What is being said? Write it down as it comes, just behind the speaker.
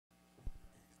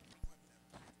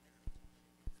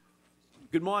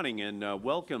Good morning, and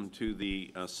welcome to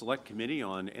the Select Committee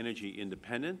on Energy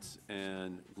Independence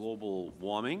and Global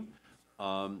Warming.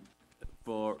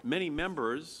 For many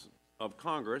members of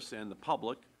Congress and the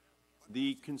public,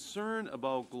 the concern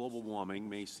about global warming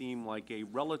may seem like a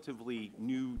relatively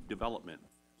new development.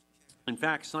 In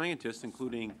fact, scientists,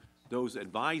 including those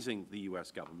advising the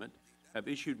U.S. government, have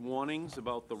issued warnings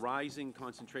about the rising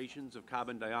concentrations of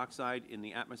carbon dioxide in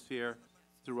the atmosphere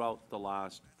throughout the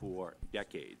last 4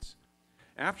 decades.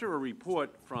 After a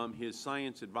report from his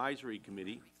Science Advisory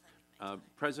Committee,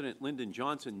 President Lyndon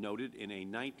Johnson noted in a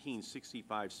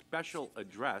 1965 special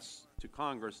address to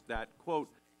Congress that, quote,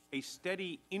 a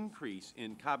steady increase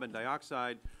in carbon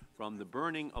dioxide from the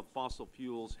burning of fossil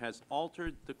fuels has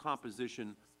altered the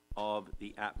composition of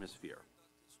the atmosphere.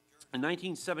 In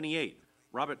 1978,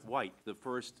 Robert White, the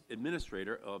first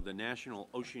administrator of the National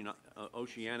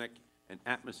Oceanic and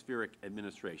Atmospheric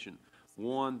Administration,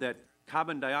 warned that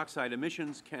carbon dioxide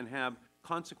emissions can have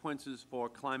consequences for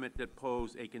climate that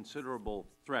pose a considerable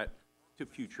threat to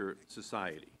future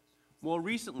society. More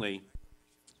recently,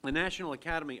 the National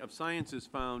Academy of Sciences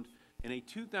found in a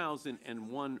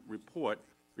 2001 report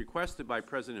requested by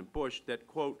President Bush that,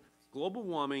 quote, global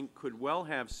warming could well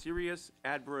have serious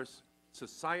adverse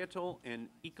societal and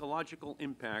ecological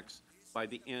impacts by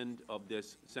the end of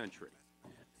this century.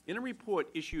 In a report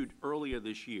issued earlier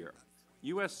this year,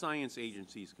 U.S. science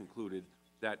agencies concluded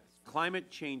that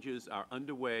climate changes are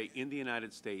underway in the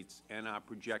United States and are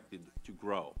projected to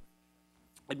grow.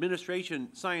 Administration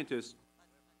scientists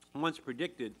once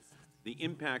predicted the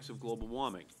impacts of global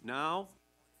warming. Now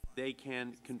they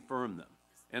can confirm them.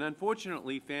 And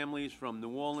unfortunately, families from New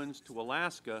Orleans to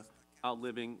Alaska are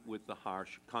living with the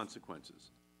harsh consequences.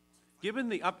 Given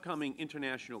the upcoming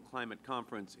International Climate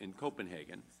Conference in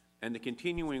Copenhagen and the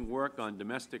continuing work on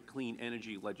domestic clean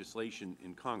energy legislation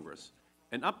in Congress,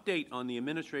 an update on the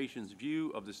Administration's view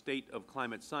of the state of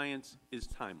climate science is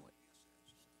timely.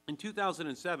 In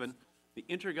 2007, the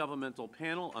Intergovernmental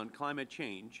Panel on Climate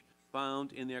Change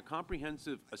found in their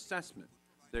comprehensive assessment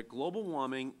that global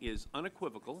warming is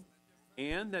unequivocal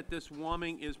and that this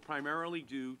warming is primarily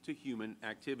due to human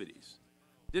activities.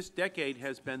 This decade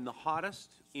has been the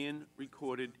hottest in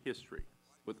recorded history,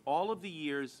 with all of the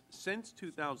years since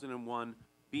 2001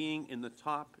 being in the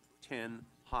top 10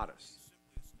 hottest.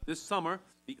 This summer,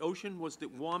 the ocean was the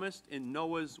warmest in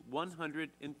NOAA's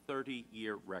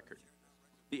 130-year record.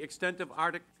 The extent of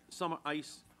Arctic summer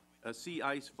sea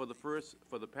ice for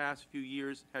the past few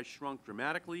years has shrunk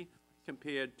dramatically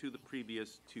compared to the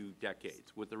previous 2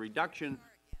 decades, with a reduction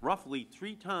roughly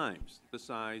 3 times the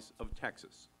size of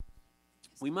Texas.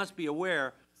 We must be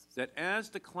aware that as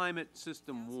the climate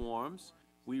system warms,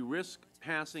 we risk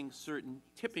passing certain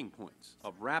tipping points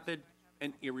of rapid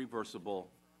and irreversible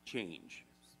change.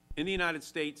 In the United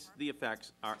States, the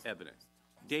effects are evident.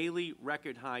 Daily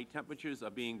record-high temperatures are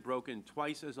being broken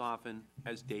twice as often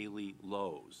as daily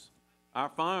lows. Our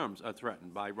farms are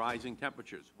threatened by rising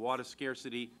temperatures, water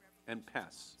scarcity, and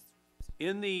pests.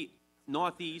 In the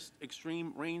Northeast,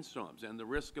 extreme rainstorms and the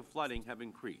risk of flooding have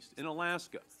increased. In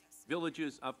Alaska,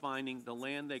 villages are finding the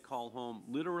land they call home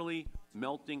literally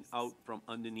melting out from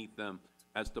underneath them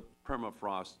as the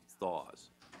permafrost thaws.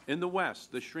 In the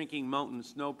West, the shrinking mountain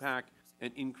snowpack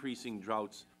and increasing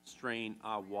droughts strain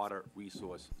our water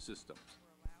resource systems.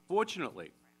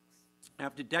 Fortunately,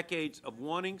 after decades of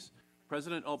warnings,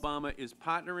 President Obama is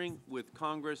partnering with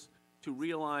Congress to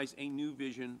realize a new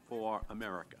vision for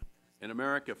America, an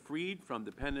America freed from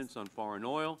dependence on foreign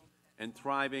oil and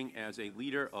thriving as a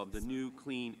leader of the new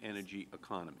clean energy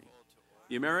economy.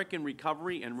 The American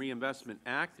Recovery and Reinvestment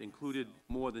Act included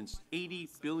more than $80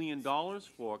 billion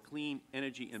for clean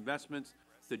energy investments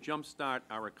to jumpstart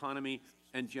our economy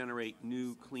and generate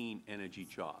new clean energy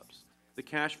jobs. The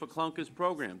Cash for Clunkers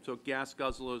program took gas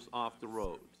guzzlers off the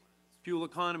road. Fuel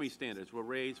economy standards were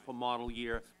raised for model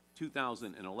year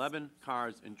 2011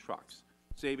 cars and trucks,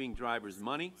 saving drivers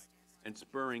money and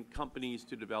spurring companies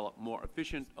to develop more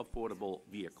efficient, affordable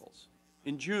vehicles.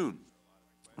 In June,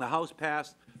 the House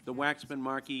passed the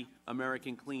Waxman-Markey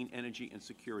American Clean Energy and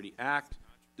Security Act.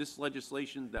 This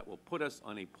legislation that will put us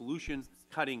on a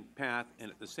pollution-cutting path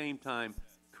and at the same time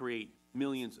create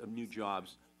millions of new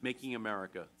jobs, making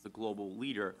America the global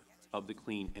leader of the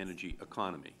clean energy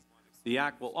economy. The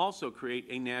Act will also create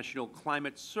a national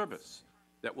climate service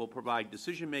that will provide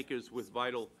decision-makers with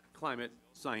vital climate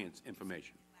science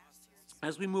information.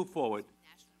 As we move forward,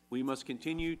 we must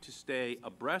continue to stay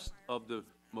abreast of the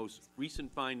most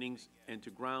recent findings and to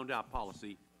ground our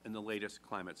policy in the latest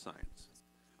climate science.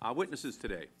 Our witnesses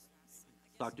today,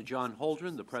 Dr. John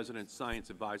Holdren, the President's Science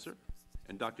Advisor,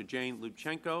 and Dr. Jane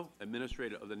Lubchenco,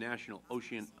 Administrator of the National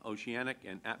Oceanic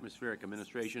and Atmospheric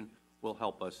Administration, will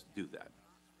help us do that.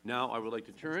 Now I would like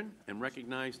to turn and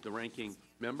recognize the ranking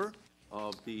member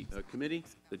of the committee,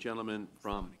 the gentleman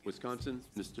from Wisconsin,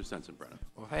 Mr. Sensenbrenner.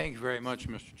 Well, thank you very much,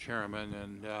 Mr. Chairman.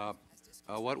 And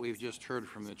what we've just heard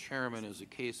from the Chairman is a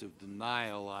case of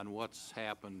denial on what's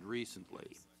happened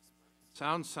recently.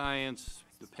 Sound science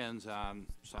depends on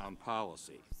sound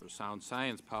policy, or sound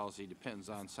science policy depends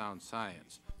on sound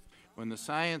science. When the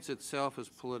science itself is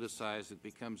politicized, it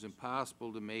becomes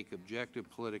impossible to make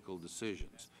objective political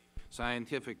decisions.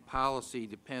 Scientific policy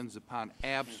depends upon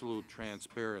absolute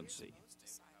transparency.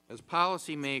 As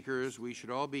policymakers, we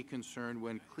should all be concerned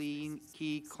when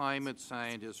key climate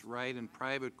scientists write in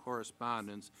private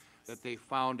correspondence that they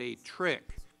found a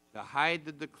trick to hide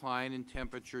the decline in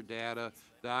temperature data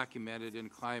documented in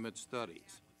climate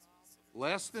studies.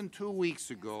 Less than 2 weeks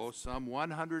ago, some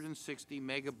 160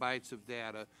 megabytes of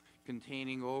data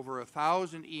containing over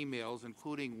 1,000 emails,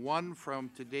 including one from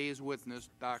today's witness,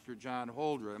 Dr. John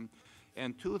Holdren,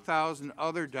 and 2,000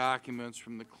 other documents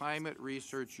from the Climate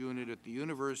Research Unit at the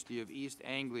University of East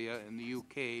Anglia in the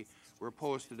UK were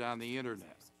posted on the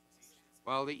Internet.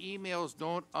 While the emails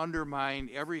don't undermine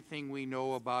everything we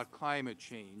know about climate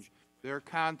change, their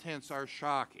contents are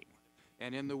shocking.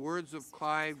 And in the words of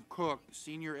Clive Cook,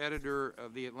 senior editor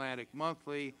of the Atlantic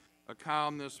Monthly, a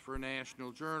columnist for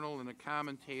National Journal, and a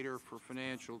commentator for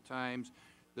Financial Times,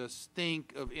 the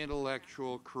stink of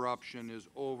intellectual corruption is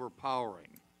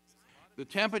overpowering. The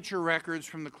temperature records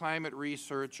from the climate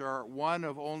research are one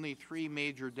of only 3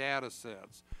 major data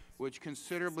sets, which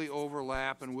considerably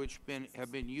overlap and which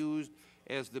have been used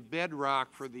as the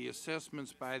bedrock for the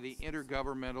assessments by the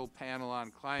Intergovernmental Panel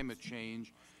on Climate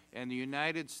Change and the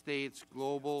United States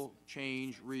Global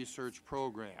Change Research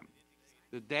Program.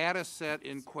 The data set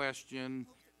in question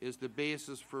is the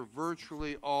basis for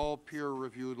virtually all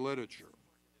peer-reviewed literature.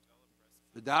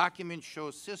 The document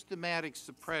shows systematic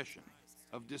suppression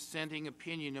of dissenting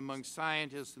opinion among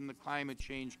scientists in the climate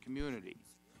change community,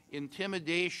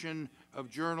 intimidation of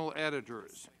journal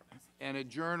editors, and a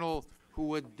journal who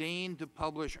would deign to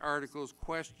publish articles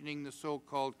questioning the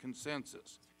so-called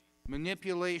consensus,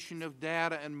 manipulation of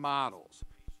data and models,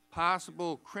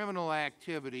 possible criminal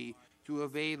activity to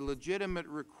evade legitimate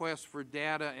requests for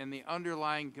data and the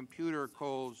underlying computer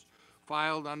codes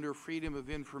filed under Freedom of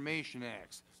Information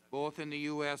Acts, both in the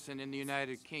U.S. and in the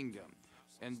United Kingdom,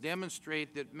 and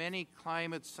demonstrate that many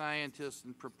climate scientists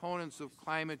and proponents of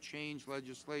climate change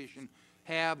legislation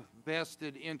have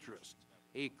vested interest,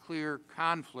 a clear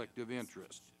conflict of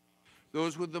interest.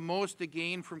 Those with the most to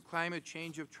gain from climate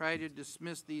change have tried to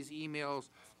dismiss these emails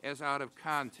as out of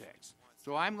context.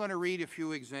 So I'm going to read a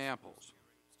few examples.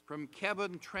 From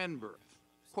Kevin Trenberth,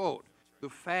 quote, "The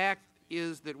fact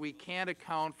is that we can't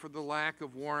account for the lack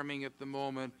of warming at the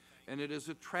moment, and it is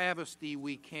a travesty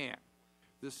we can't.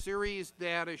 The series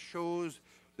data shows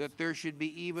that there should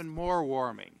be even more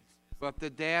warming, but the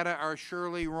data are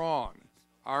surely wrong.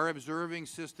 Our observing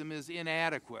system is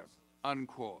inadequate,"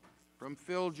 unquote. From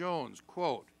Phil Jones,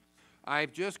 quote,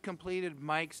 "I've just completed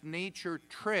Mike's nature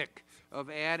trick of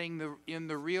adding in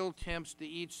the real temps to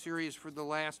each series for the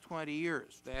last 20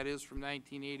 years, that is from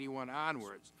 1981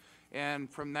 onwards,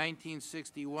 and from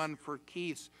 1961 for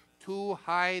Keith's to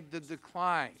hide the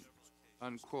decline,"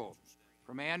 unquote.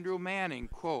 From Andrew Manning,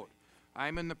 quote,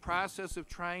 "I'm in the process of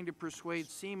trying to persuade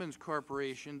Siemens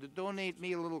Corporation to donate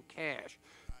me a little cash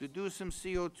to do some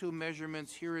CO2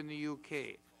 measurements here in the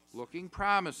UK. Looking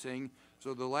promising,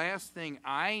 so the last thing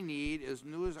I need is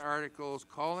news articles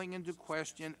calling into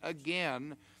question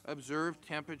again observed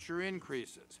temperature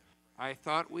increases. I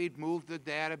thought we'd moved the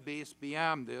database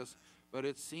beyond this, but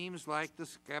it seems like the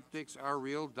skeptics are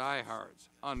real diehards,"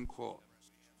 unquote.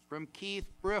 From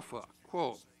Keith Briffa,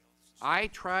 quote, "I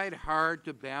tried hard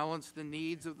to balance the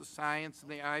needs of the science and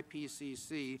the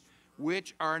IPCC,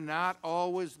 which are not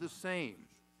always the same.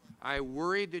 I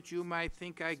worried that you might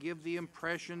think I give the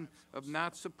impression of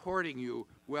not supporting you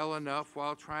well enough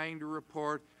while trying to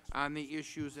report on the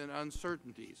issues and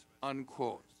uncertainties,"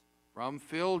 unquote. From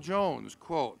Phil Jones,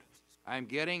 quote, "I'm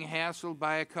getting hassled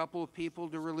by a couple of people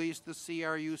to release the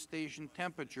CRU station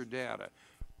temperature data.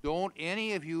 Don't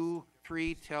any of you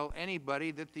 3 tell anybody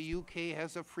that the UK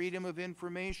has a Freedom of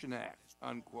Information Act,"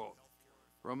 unquote.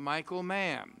 From Michael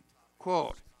Mann,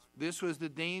 quote, "This was the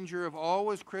danger of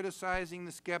always criticizing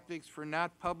the skeptics for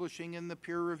not publishing in the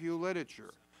peer review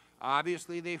literature.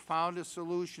 Obviously, they found a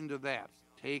solution to that.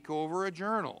 Take over a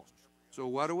journal. So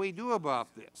what do we do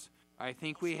about this? I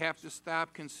think we have to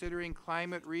stop considering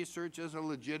climate research as a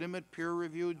legitimate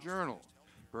peer-reviewed journal.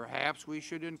 Perhaps we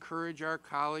should encourage our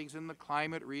colleagues in the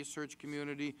climate research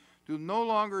community to no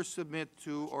longer submit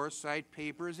to or cite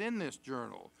papers in this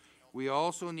journal. We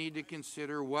also need to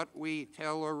consider what we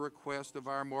tell or request of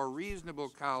our more reasonable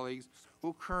colleagues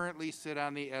who currently sit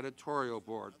on the editorial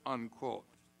board, unquote.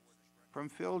 From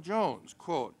Phil Jones,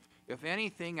 quote, if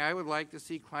anything, I would like to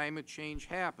see climate change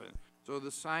happen so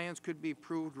the science could be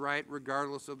proved right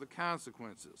regardless of the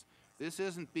consequences. This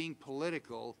isn't being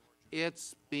political,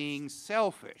 it's being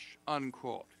selfish,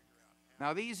 unquote.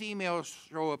 Now, these emails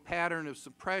show a pattern of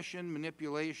suppression,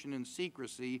 manipulation, and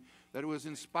secrecy that was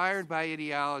inspired by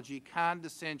ideology,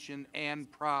 condescension,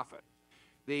 and profit.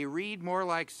 They read more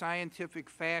like scientific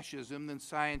fascism than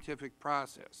scientific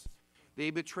process. They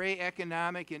betray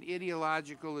economic and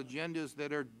ideological agendas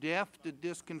that are deaf to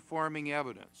disconforming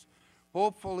evidence.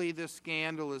 Hopefully, this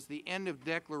scandal is the end of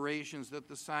declarations that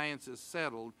the science is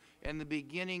settled and the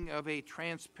beginning of a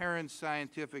transparent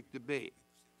scientific debate.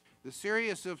 The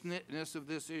seriousness of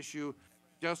this issue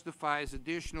justifies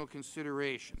additional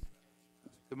consideration.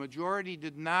 The majority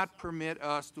did not permit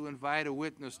us to invite a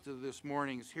witness to this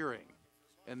morning's hearing,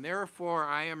 and therefore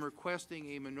I am requesting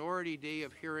a minority day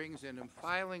of hearings and am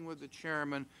filing with the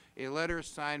Chairman a letter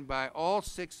signed by all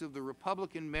 6 of the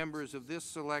Republican members of this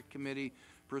Select Committee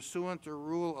pursuant to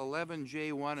Rule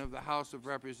 11J1 of the House of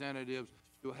Representatives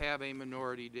to have a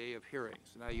minority day of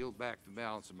hearings. And I yield back the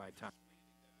balance of my time.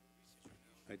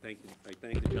 I thank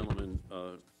the gentleman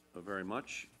very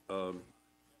much.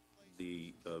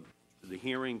 The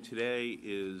hearing today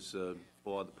is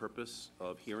for the purpose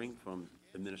of hearing from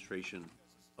administration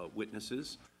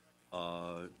witnesses.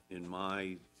 In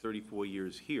my 34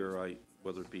 years here,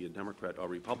 whether it be a Democrat or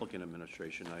Republican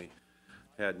administration, I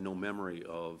had no memory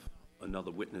of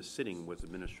another witness sitting with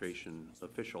administration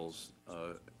officials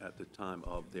at the time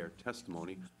of their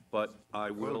testimony. But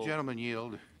I will. Will the gentleman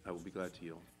yield? I will be glad to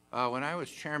yield. When I was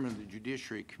chairman of the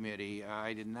Judiciary Committee,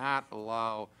 I did not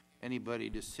allow anybody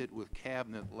to sit with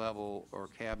cabinet level or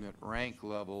cabinet rank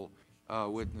level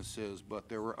witnesses, but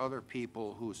there were other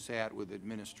people who sat with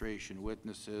administration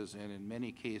witnesses and in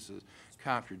many cases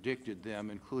contradicted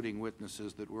them, including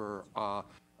witnesses that were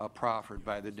proffered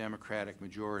by the Democratic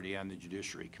majority on the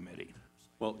Judiciary Committee.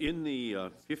 Well, in the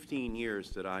 15 years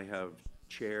that I have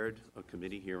chaired a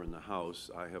committee here in the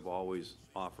House, I have always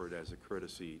offered as a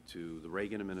courtesy to the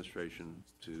Reagan administration,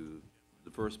 to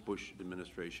the first Bush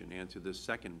administration, and to this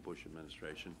second Bush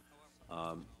administration,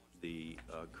 the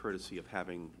courtesy of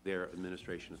having their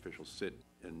administration officials sit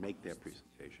and make their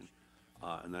presentation.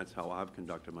 And that's how I've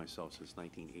conducted myself since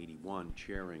 1981,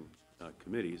 chairing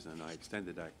committees, and I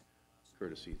extended that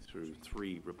courtesy through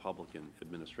 3 Republican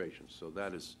administrations. So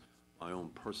that is my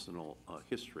own personal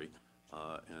history.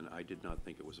 And I did not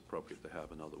think it was appropriate to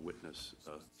have another witness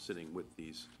sitting with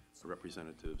these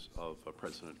representatives of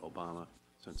President Obama,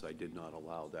 since I did not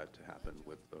allow that to happen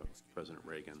with President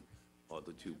Reagan or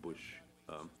the 2 Bush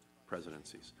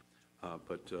presidencies.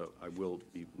 But I will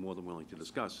be more than willing to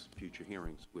discuss future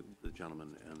hearings with the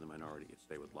gentleman and the minority if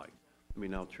they would like. Let me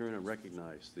now turn and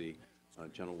recognize the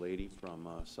gentlelady from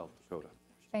South Dakota.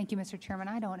 Thank you, Mr. Chairman.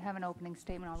 I don't have an opening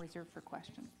statement. I'll reserve for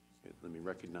questions. Let me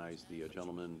recognize the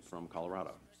gentleman from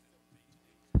Colorado.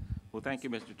 Well, thank you,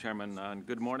 Mr. Chairman.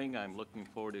 Good morning. I'm looking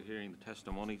forward to hearing the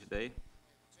testimony today.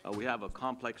 We have a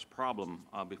complex problem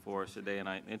before us today, and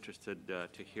I'm interested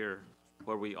to hear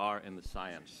where we are in the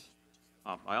science.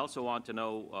 I also want to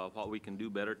know what we can do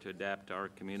better to adapt our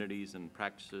communities and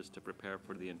practices to prepare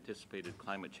for the anticipated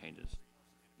climate changes.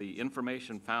 The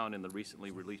information found in the recently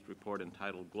released report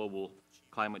entitled Global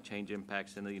Climate Change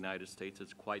Impacts in the United States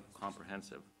is quite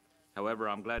comprehensive. However,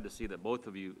 I'm glad to see that both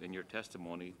of you in your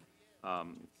testimony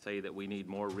say that we need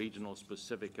more regional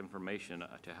specific information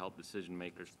to help decision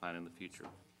makers plan in the future.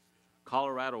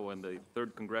 Colorado and the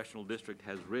 3rd Congressional District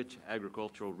has rich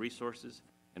agricultural resources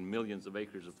and millions of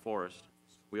acres of forest.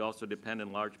 We also depend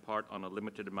in large part on a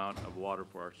limited amount of water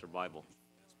for our survival.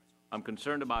 I'm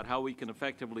concerned about how we can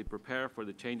effectively prepare for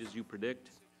the changes you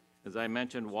predict. As I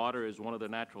mentioned, water is one of the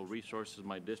natural resources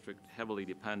my district heavily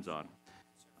depends on.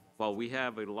 While we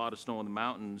have a lot of snow in the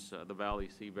mountains, the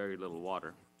valleys see very little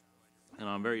water. And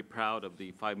I'm very proud of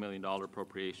the $5 million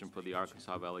appropriation for the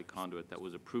Arkansas Valley conduit that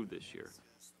was approved this year.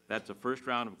 That's the first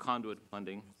round of conduit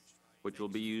funding, which will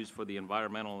be used for the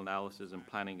environmental analysis and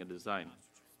planning and design.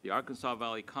 The Arkansas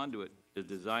Valley conduit is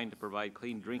designed to provide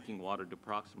clean drinking water to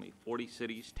approximately 40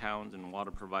 cities, towns, and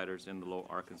water providers in the lower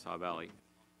Arkansas Valley.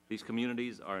 These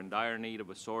communities are in dire need of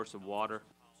a source of water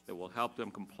that will help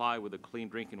them comply with the Clean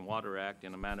Drinking Water Act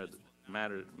in a manner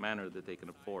that they can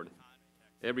afford.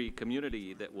 Every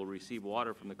community that will receive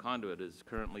water from the conduit is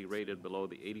currently rated below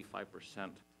the 85%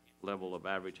 level of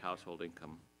average household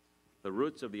income. The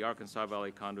roots of the Arkansas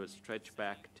Valley Conduit stretch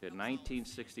back to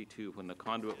 1962 when the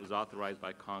conduit was authorized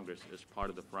by Congress as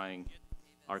part of the Frying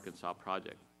Arkansas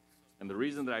project. And the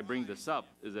reason that I bring this up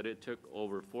is that it took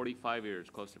over 45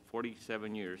 years, close to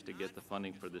 47 years, to get the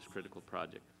funding for this critical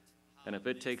project. And if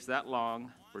it takes that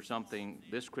long for something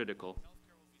this critical,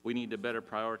 we need to better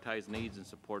prioritize needs and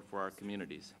support for our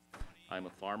communities. I'm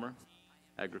a farmer.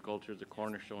 Agriculture is a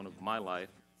cornerstone of my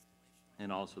life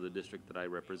and also the district that I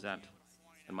represent.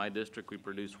 In my district, we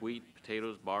produce wheat,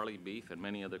 potatoes, barley, beef, and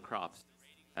many other crops.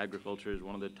 Agriculture is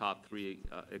one of the top 3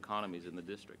 economies in the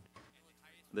district.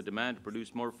 The demand to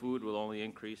produce more food will only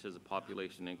increase as the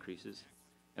population increases.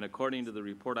 And according to the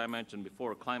report I mentioned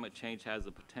before, climate change has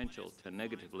the potential to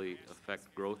negatively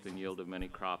affect growth and yield of many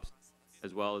crops,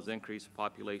 as well as increase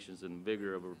populations and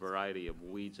vigor of a variety of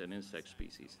weeds and insect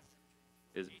species.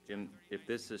 If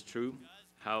this is true,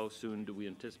 how soon do we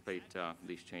anticipate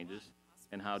these changes,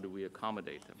 and how do we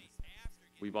accommodate them?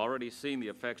 We've already seen the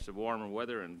effects of warmer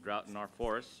weather and drought in our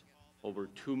forests. Over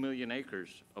 2 million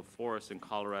acres of forests in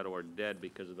Colorado are dead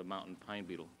because of the mountain pine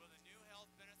beetle.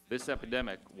 This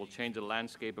epidemic will change the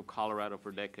landscape of Colorado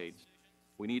for decades.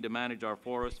 We need to manage our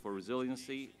forests for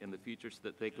resiliency in the future so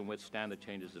that they can withstand the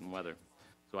changes in weather.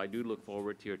 So I do look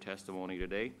forward to your testimony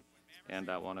today, and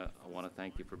I want to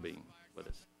thank you for being with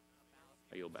us.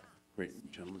 I yield back.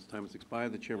 Great. Gentleman's time has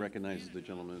expired. The chair recognizes the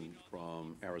gentleman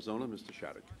from Arizona, Mr.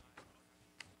 Shattuck.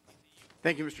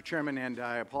 Thank you, Mr. Chairman, and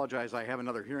I apologize. I have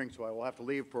another hearing, so I will have to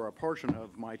leave for a portion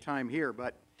of my time here.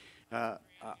 But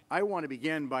I want to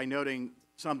begin by noting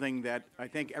something that I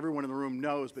think everyone in the room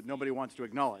knows, but nobody wants to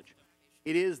acknowledge.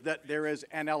 It is that there is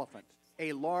an elephant,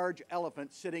 a large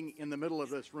elephant sitting in the middle of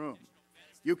this room.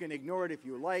 You can ignore it if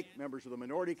you like. Members of the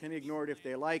minority can ignore it if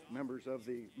they like. Members of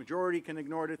the majority can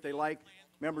ignore it if they like.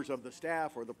 Members of the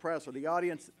staff or the press or the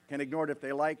audience can ignore it if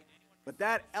they like. But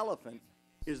that elephant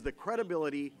is the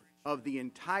credibility of the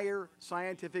entire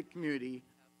scientific community,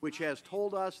 which has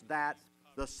told us that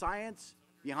the science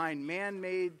behind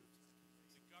man-made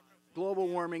global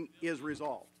warming is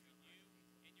resolved.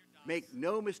 Make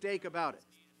no mistake about it.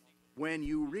 When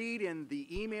you read in the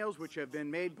emails which have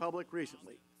been made public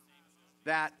recently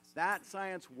that that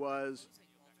science was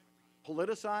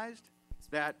politicized,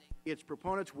 that its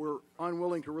proponents were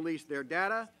unwilling to release their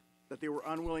data, that they were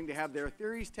unwilling to have their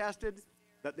theories tested,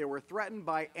 that they were threatened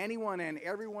by anyone and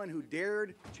everyone who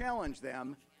dared challenge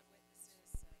them,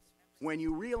 when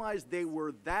you realize they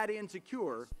were that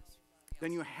insecure,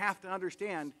 then you have to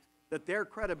understand that their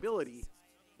credibility,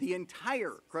 the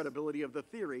entire credibility of the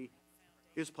theory,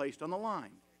 is placed on the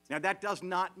line. Now, that does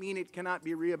not mean it cannot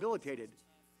be rehabilitated,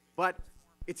 but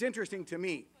it's interesting to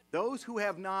me, those who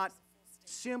have not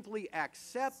simply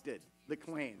accepted the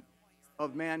claim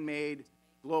of man-made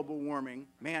global warming,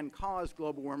 man-caused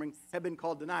global warming, have been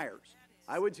called deniers.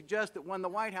 I would suggest that when the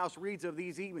White House reads of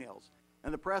these emails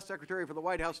and the press secretary for the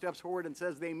White House steps forward and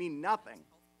says they mean nothing,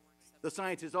 the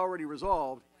science is already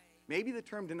resolved, maybe the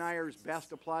term deniers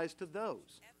best applies to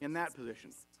those in that position.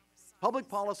 Public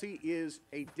policy is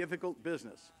a difficult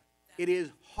business. It is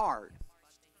hard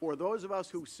for those of us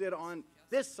who sit on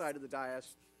this side of the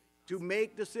dais to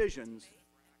make decisions,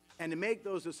 and to make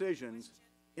those decisions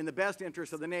in the best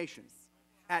interest of the nation.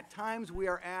 At times we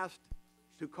are asked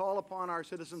to call upon our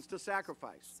citizens to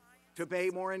sacrifice, to pay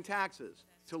more in taxes,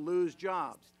 to lose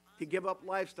jobs, to give up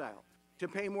lifestyle, to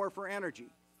pay more for energy.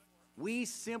 We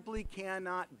simply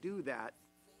cannot do that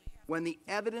when the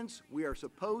evidence we are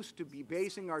supposed to be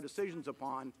basing our decisions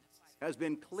upon has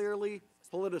been clearly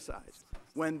politicized,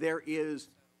 when there is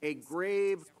a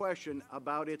grave question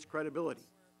about its credibility.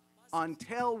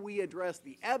 Until we address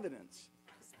the evidence,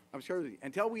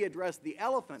 until we address the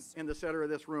elephant in the center of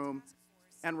this room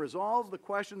and resolve the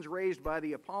questions raised by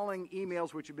the appalling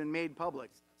emails which have been made public,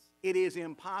 it is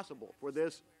impossible for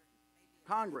this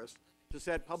Congress to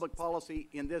set public policy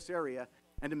in this area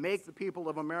and to make the people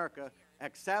of America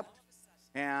accept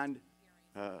and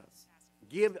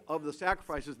give of the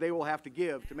sacrifices they will have to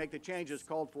give to make the changes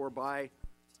called for by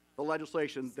the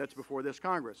legislation that's before this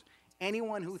Congress.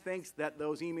 Anyone who thinks that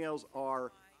those emails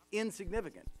are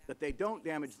insignificant, that they don't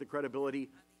damage the credibility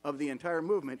of the entire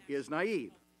movement, is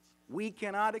naive. We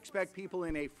cannot expect people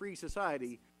in a free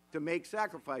society to make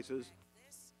sacrifices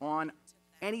on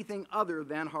anything other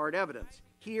than hard evidence.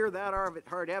 Here, that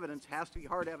hard evidence has to be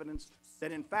hard evidence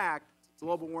that, in fact,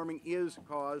 global warming is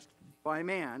caused by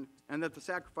man and that the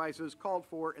sacrifices called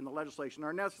for in the legislation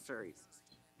are necessary.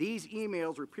 These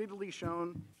emails repeatedly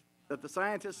shown that the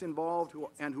scientists involved who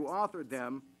authored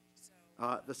them,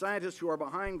 the scientists who are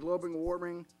behind global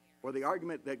warming, or the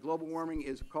argument that global warming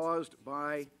is caused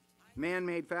by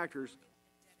man-made factors,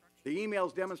 The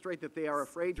emails demonstrate that they are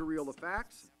afraid to reveal the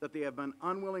facts, that they have been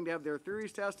unwilling to have their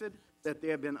theories tested, that they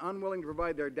have been unwilling to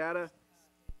provide their data,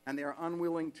 and they are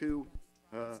unwilling to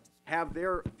have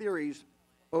their theories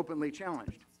openly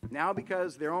challenged. Now,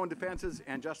 because their own defenses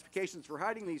and justifications for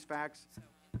hiding these facts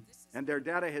and their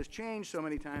data has changed so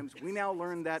many times, we now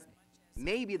learn that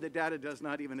maybe the data does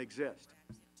not even exist.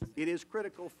 It is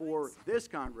critical for this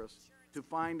Congress to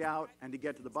find out and to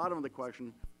get to the bottom of the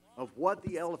question of what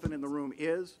the elephant in the room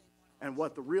is and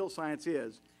what the real science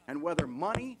is, and whether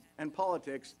money and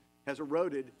politics has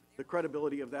eroded the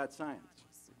credibility of that science.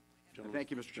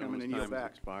 Thank you, Mr. Chairman, and yield Time has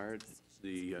back. expired.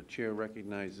 The chair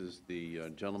recognizes the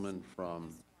gentleman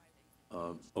from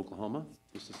Oklahoma,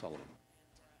 Mr. Sullivan.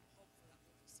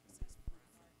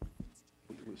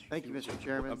 Thank you, Mr.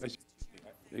 Chairman.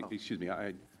 Excuse me,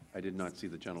 I did not see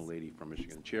the gentlelady from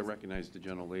Michigan. Chair recognizes the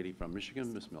gentlelady from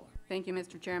Michigan, Ms. Miller. Thank you,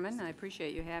 Mr. Chairman. I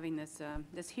appreciate you having this,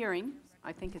 this hearing.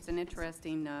 I think it's an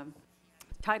interesting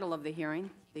title of the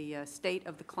hearing. The state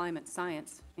of the climate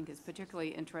science, I think, is particularly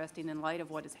interesting in light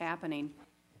of what is happening.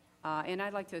 And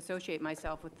I'd like to associate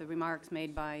myself with the remarks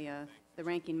made by the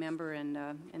ranking member and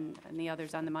the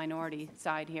others on the minority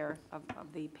side here of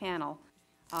the panel.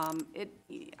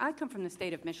 I come from the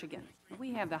state of Michigan.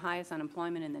 We have the highest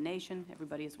unemployment in the nation.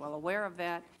 Everybody is well aware of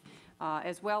that.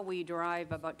 As well, we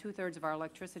derive about 2/3 of our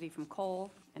electricity from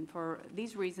coal. And for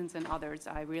these reasons and others,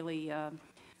 I really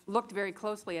looked very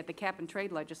closely at the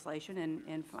cap-and-trade legislation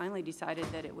and finally decided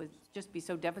that it would just be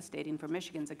so devastating for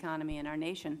Michigan's economy and our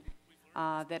nation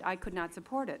that I could not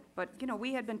support it. But, you know,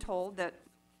 we had been told that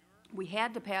we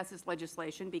had to pass this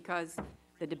legislation because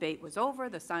the debate was over,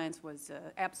 the science was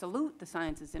absolute, the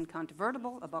science is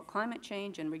incontrovertible about climate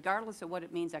change, and regardless of what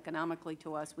it means economically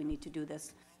to us, we need to do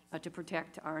this to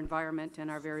protect our environment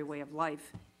and our very way of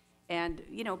life. And,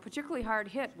 you know, particularly hard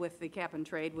hit with the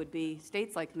cap-and-trade would be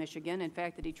states like Michigan. In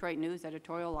fact, the Detroit News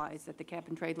editorialized that the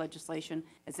cap-and-trade legislation,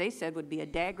 as they said, would be a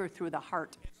dagger through the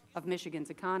heart of Michigan's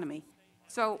economy.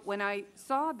 So when I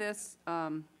saw this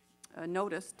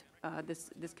noticed,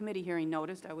 this committee hearing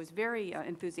noticed, I was very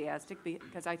enthusiastic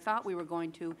because I thought we were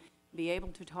going to be able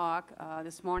to talk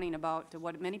this morning about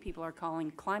what many people are calling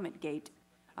climate gate,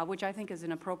 which I think is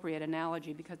an appropriate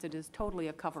analogy because it is totally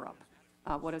a cover-up.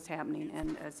 What is happening.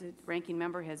 And as the ranking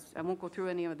member has, I won't go through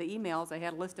any of the emails, I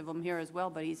had a list of them here as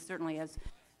well, but he certainly has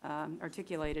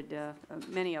articulated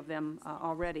many of them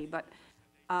already. But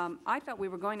I thought we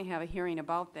were going to have a hearing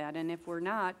about that, and if we're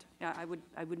not, I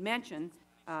would mention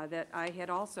that I had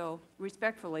also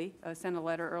respectfully sent a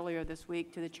letter earlier this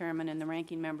week to the chairman and the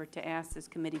ranking member to ask this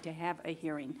committee to have a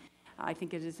hearing. I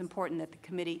think it is important that the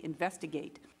committee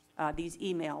investigate these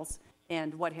emails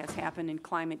and what has happened in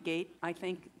ClimateGate. I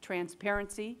think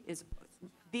transparency is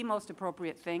the most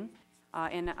appropriate thing,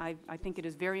 and I think it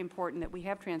is very important that we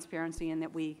have transparency and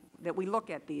that we look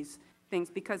at these things,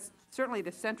 because certainly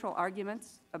the central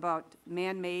arguments about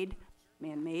man-made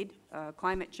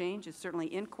climate change is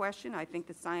certainly in question. I think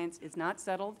the science is not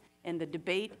settled, and the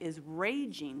debate is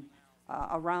raging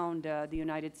around the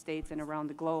United States and around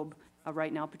the globe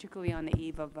right now, particularly on the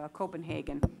eve of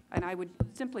Copenhagen. And I would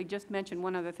simply just mention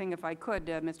one other thing, if I could,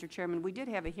 Mr. Chairman. We did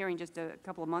have a hearing just a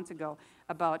couple of months ago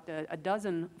about a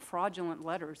dozen fraudulent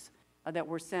letters that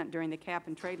were sent during the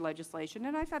cap-and-trade legislation,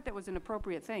 and I thought that was an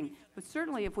appropriate thing. But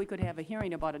certainly if we could have a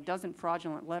hearing about a dozen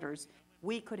fraudulent letters,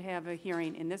 we could have a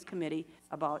hearing in this committee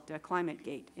about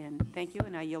ClimateGate. And thank you,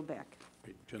 and I yield back.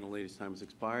 Gentlelady's time has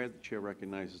expired. The chair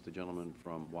recognizes the gentleman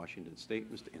from Washington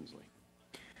State, Mr. Inslee.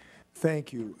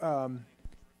 Thank you.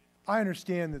 I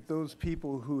understand that those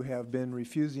people who have been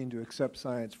refusing to accept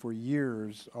science for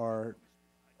years are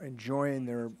enjoying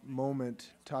their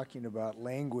moment talking about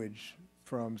language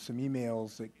from some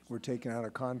emails that were taken out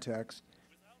of context.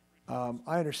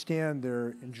 I understand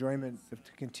their enjoyment to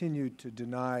continue to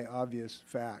deny obvious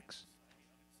facts.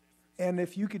 And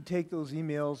if you could take those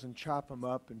emails and chop them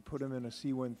up and put them in a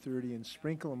C-130 and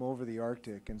sprinkle them over the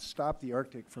Arctic and stop the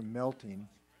Arctic from melting,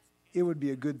 it would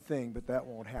be a good thing, but that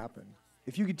won't happen.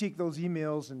 If you could take those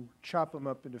emails and chop them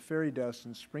up into fairy dust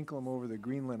and sprinkle them over the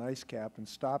Greenland ice cap and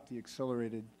stop the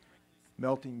accelerated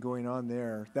melting going on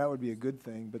there, that would be a good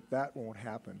thing, but that won't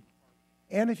happen.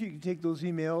 And if you could take those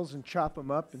emails and chop them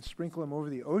up and sprinkle them over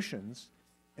the oceans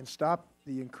and stop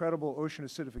the incredible ocean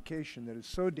acidification that is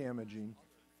so damaging,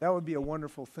 that would be a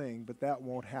wonderful thing, but that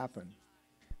won't happen.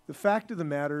 The fact of the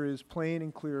matter is plain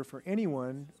and clear for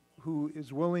anyone who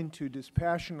is willing to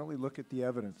dispassionately look at the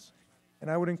evidence.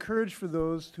 And I would encourage for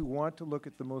those who want to look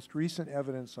at the most recent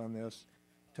evidence on this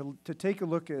to take a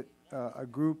look at a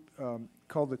group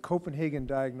called the Copenhagen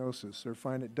Diagnosis, or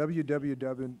find it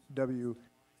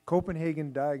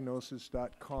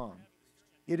www.copenhagendiagnosis.com.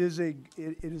 It is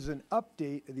an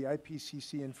update of the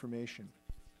IPCC information.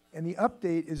 And the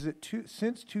update is that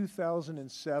since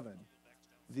 2007,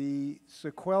 the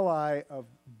sequelae of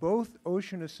both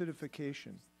ocean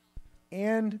acidification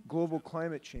and global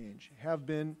climate change have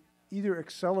been either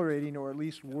accelerating or at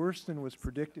least worse than was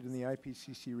predicted in the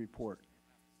IPCC report.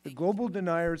 The global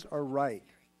deniers are right.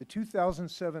 The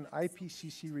 2007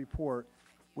 IPCC report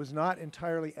was not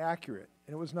entirely accurate.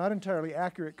 And it was not entirely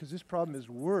accurate because this problem is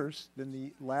worse than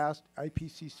the last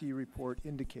IPCC report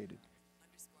indicated.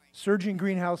 Surging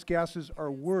greenhouse gases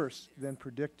are worse than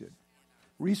predicted.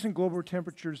 Recent global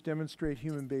temperatures demonstrate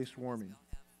human-based warming.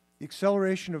 The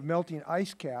acceleration of melting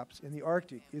ice caps in the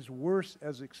Arctic is worse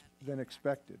than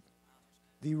expected.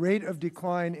 The rate of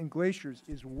decline in glaciers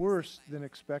is worse than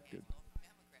expected.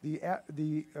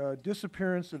 The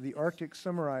disappearance of the Arctic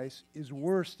summer ice is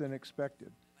worse than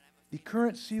expected. The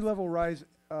current sea level rise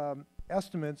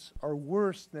estimates are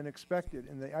worse than expected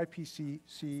in the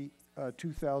IPCC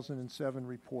 2007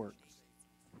 report.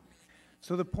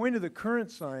 So the point of the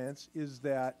current science is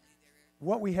that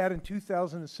what we had in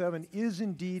 2007 is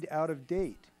indeed out of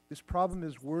date. This problem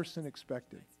is worse than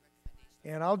expected.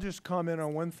 And I'll just comment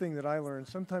on one thing that I learned.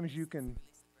 Sometimes you can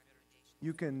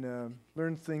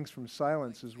learn things from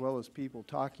silence as well as people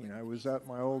talking. I was at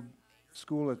my old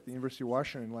school at the University of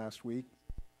Washington last week,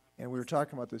 and we were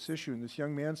talking about this issue, and this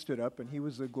young man stood up, and he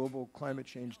was a global climate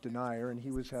change denier, and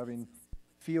he was having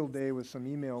field day with some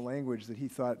email language that he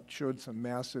thought showed some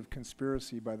massive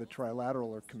conspiracy by the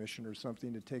Trilateral Commission or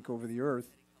something to take over the Earth.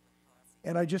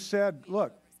 And I just said,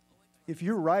 look, if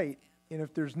you're right, and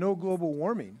if there's no global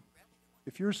warming,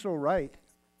 if you're so right,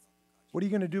 what are you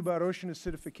going to do about ocean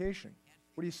acidification?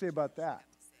 What do you say about that?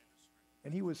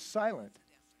 And he was silent.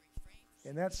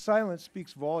 And that silence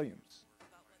speaks volumes.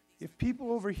 If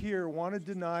people over here want to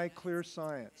deny clear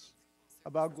science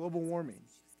about global warming,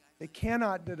 they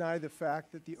cannot deny the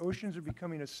fact that the oceans are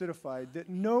becoming acidified, that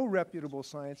no reputable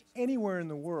science anywhere in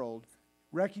the world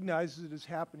recognizes it as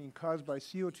happening caused by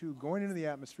CO2 going into the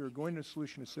atmosphere, going into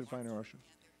solution acidifying our oceans.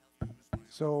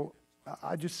 So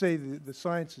I just say the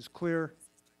science is clear.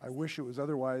 I wish it was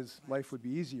otherwise. Life would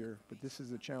be easier, but this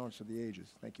is a challenge of the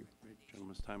ages. Thank you. The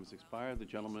gentleman's time has expired. The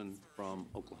gentleman from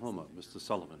Oklahoma, Mr.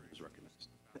 Sullivan, is recognized.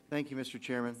 Thank you, Mr.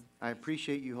 Chairman. I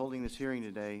appreciate you holding this hearing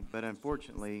today, but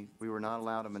unfortunately, we were not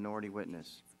allowed a minority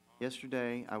witness.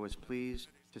 Yesterday, I was pleased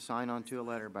to sign on to a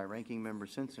letter by Ranking Member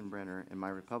Sensenbrenner and my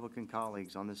Republican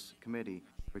colleagues on this committee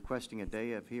requesting a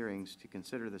day of hearings to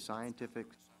consider the scientific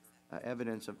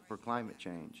evidence for climate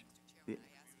change,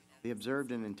 the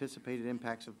observed and anticipated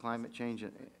impacts of climate change,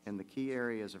 and the key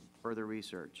areas of further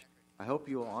research. I hope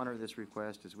you will honor this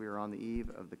request as we are on the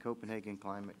eve of the Copenhagen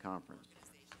Climate Conference.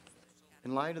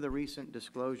 In light of the recent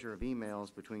disclosure of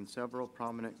emails between several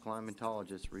prominent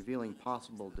climatologists revealing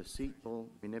possible deceitful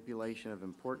manipulation of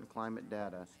important climate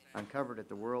data uncovered at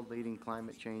the world-leading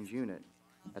climate change unit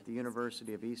at the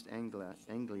University of East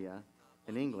Anglia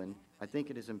in England, I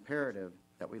think it is imperative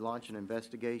that we launch an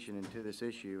investigation into this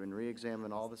issue and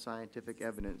re-examine all the scientific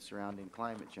evidence surrounding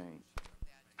climate change.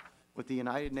 With the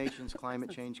United Nations Climate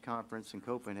Change Conference in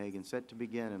Copenhagen set to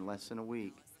begin in less than a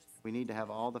week, we need to have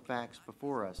all the facts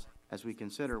before us as we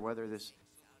consider whether this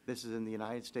is in the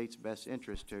United States' best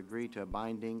interest to agree to a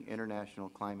binding international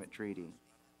climate treaty.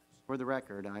 For the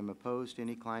record, I am opposed to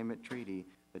any climate treaty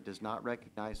that does not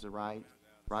recognize the right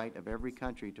of every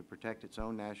country to protect its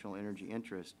own national energy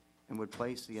interest and would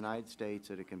place the United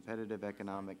States at a competitive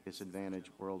economic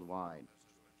disadvantage worldwide.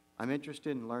 I'm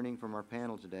interested in learning from our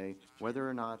panel today whether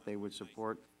or not they would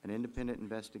support an independent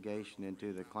investigation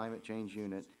into the climate change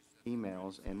unit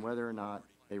emails and whether or not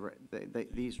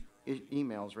these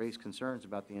emails raise concerns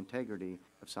about the integrity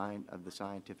of the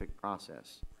scientific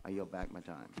process. I yield back my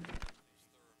time.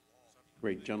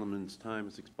 Great. Gentleman's time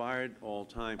has expired. All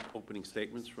time opening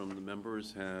statements from the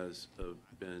members has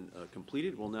been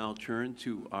completed. We'll now turn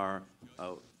to our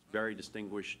very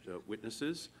distinguished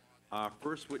witnesses. Our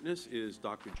first witness is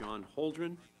Dr. John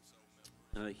Holdren.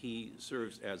 He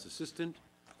serves as assistant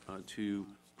to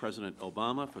President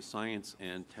Obama for Science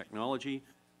and Technology.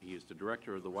 He is the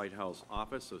director of the White House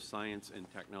Office of Science and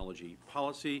Technology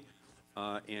Policy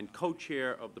and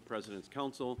co-chair of the President's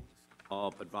Council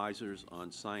of Advisors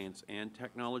on Science and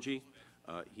Technology.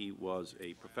 He was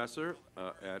a professor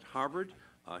at Harvard.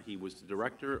 He was the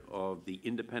director of the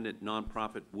independent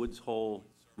nonprofit Woods Hole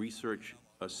Research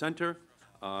Center.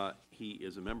 He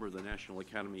is a member of the National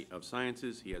Academy of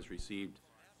Sciences. He has received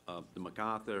the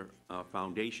MacArthur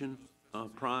Foundation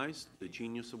Prize, the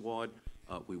Genius Award.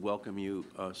 We welcome you,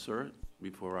 sir,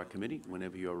 before our committee.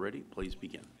 Whenever you are ready, please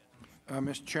begin.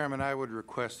 Mr. Chairman, I would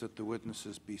request that the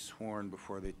witnesses be sworn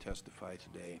before they testify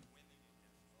today.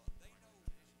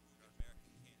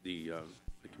 The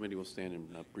committee will stand in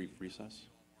brief recess.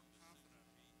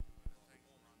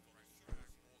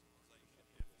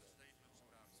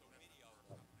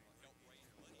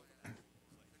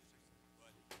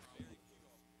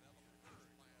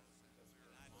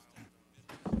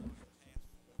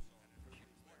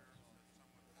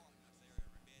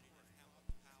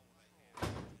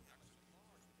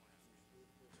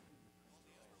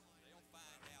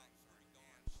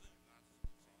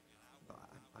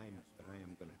 I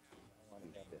am going to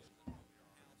this.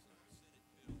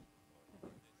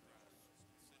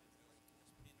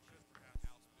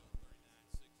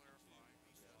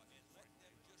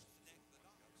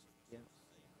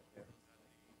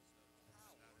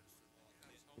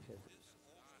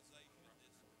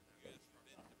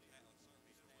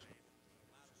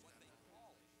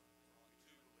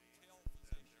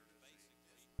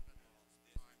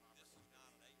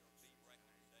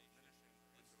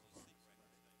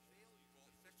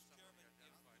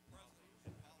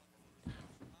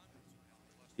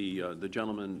 Yeah. The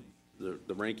gentleman,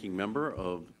 the ranking member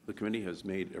of the committee has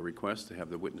made a request to have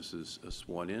the witnesses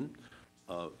sworn in.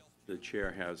 The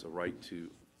chair has a right to,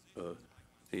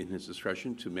 in his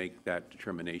discretion, to make that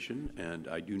determination, and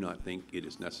I do not think it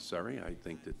is necessary. I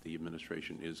think that the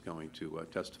administration is going to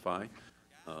testify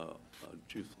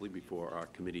truthfully before our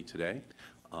committee today,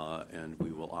 and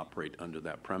we will operate under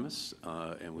that premise,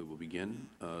 and we will begin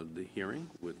the hearing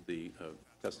with the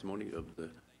testimony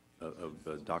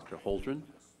of Dr. Holdren,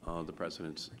 the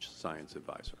President's Science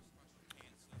Advisor.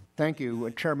 Thank you,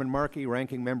 Chairman Markey,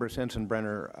 Ranking Member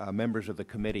Sensenbrenner, members of the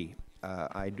committee.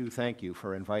 I do thank you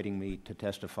for inviting me to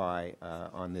testify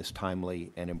on this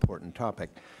timely and important topic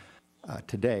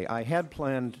today. I had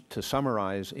planned to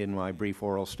summarize in my brief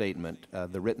oral statement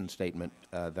the written statement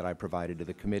that I provided to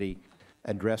the committee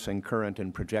addressing current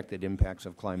and projected impacts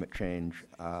of climate change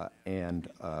and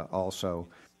also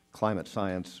climate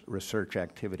science research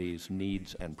activities,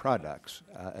 needs, and products,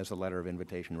 as the letter of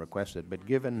invitation requested. But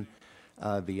given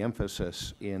the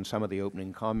emphasis in some of the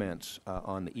opening comments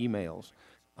on the emails,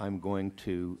 I'm going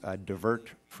to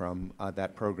divert from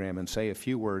that program and say a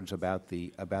few words about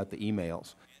the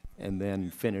emails, and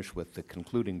then finish with the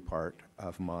concluding part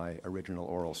of my original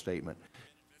oral statement.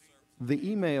 The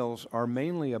emails are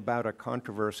mainly about a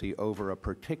controversy over a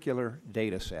particular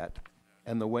data set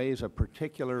and the ways a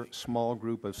particular small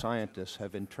group of scientists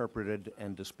have interpreted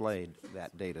and displayed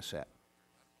that data set.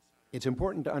 It's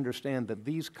important to understand that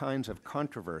these kinds of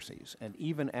controversies and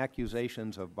even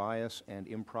accusations of bias and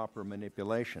improper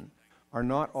manipulation are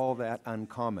not all that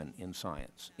uncommon in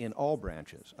science, in all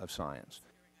branches of science.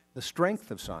 The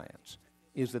strength of science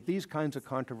is that these kinds of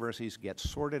controversies get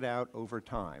sorted out over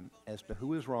time as to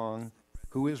who is wrong,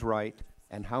 who is right,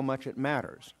 and how much it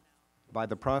matters by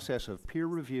the process of peer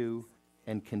review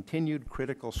and continued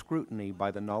critical scrutiny by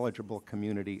the knowledgeable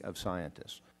community of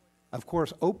scientists. Of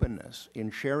course, openness in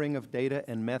sharing of data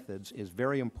and methods is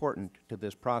very important to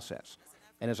this process.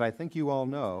 And as I think you all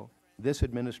know, this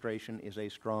administration is a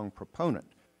strong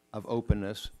proponent of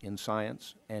openness in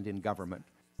science and in government.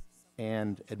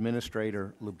 And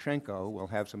Administrator Lubchenco will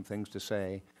have some things to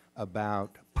say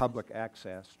about public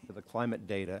access to the climate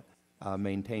data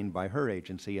maintained by her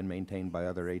agency and maintained by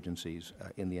other agencies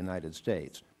in the United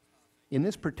States. In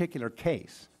this particular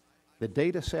case, the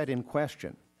data set in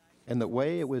question and the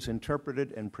way it was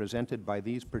interpreted and presented by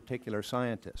these particular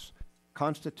scientists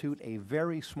constitute a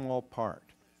very small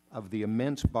part of the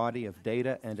immense body of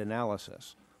data and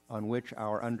analysis on which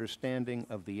our understanding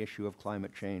of the issue of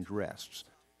climate change rests.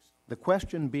 The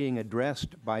question being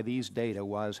addressed by these data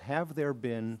was, have there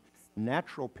been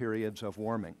natural periods of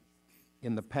warming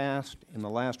in the past, in the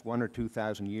last 1,000 or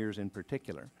 2,000 years in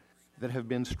particular, that have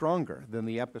been stronger than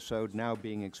the episode now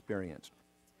being experienced?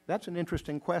 That's an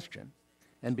interesting question.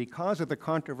 And because of the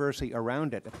controversy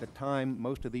around it at the time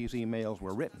most of these emails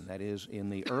were written, that is, in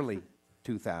the early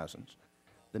 2000s,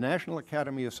 the National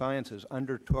Academy of Sciences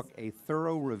undertook a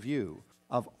thorough review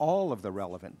of all of the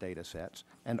relevant data sets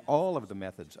and all of the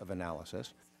methods of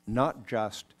analysis, not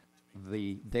just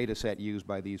the data set used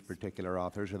by these particular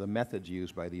authors or the methods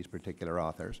used by these particular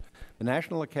authors. The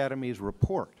National Academy's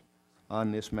report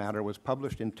on this matter was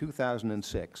published in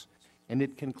 2006, and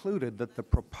it concluded that the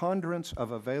preponderance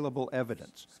of available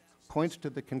evidence points to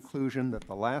the conclusion that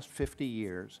the last 50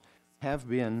 years have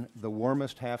been the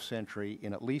warmest half-century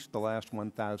in at least the last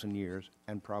 1,000 years,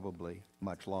 and probably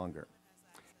much longer.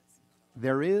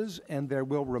 There is, and there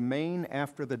will remain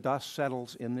after the dust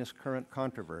settles in this current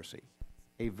controversy,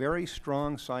 a very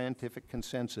strong scientific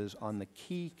consensus on the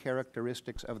key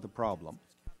characteristics of the problem.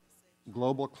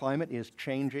 Global climate is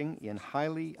changing in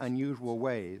highly unusual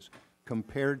ways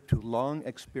compared to long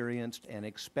experienced and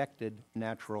expected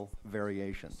natural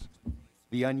variations.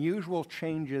 The unusual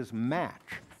changes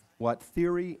match what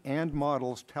theory and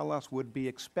models tell us would be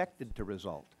expected to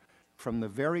result from the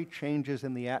very changes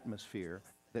in the atmosphere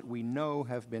that we know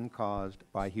have been caused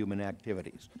by human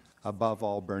activities, above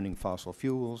all burning fossil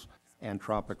fuels and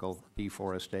tropical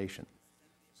deforestation.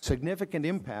 Significant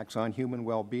impacts on human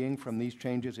well-being from these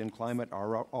changes in climate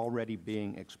are already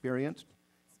being experienced,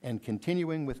 and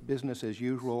continuing with business as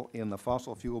usual in the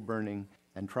fossil fuel burning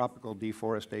and tropical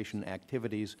deforestation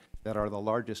activities that are the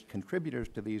largest contributors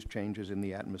to these changes in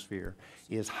the atmosphere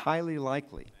is highly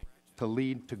likely to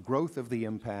lead to growth of the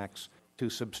impacts to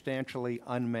substantially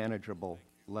unmanageable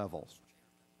levels.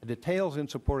 The details in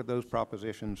support of those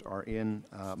propositions are in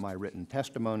my written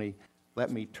testimony. Let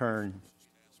me turn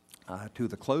to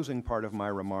the closing part of my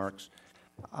remarks.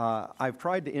 I've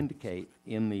tried to indicate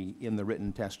in the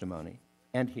written testimony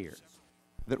and here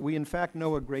that we in fact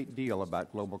know a great deal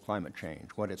about global climate change,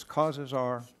 what its causes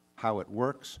are, how it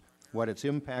works, what its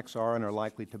impacts are and are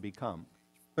likely to become.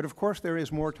 But of course there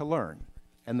is more to learn,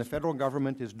 and the Federal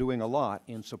Government is doing a lot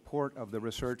in support of the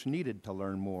research needed to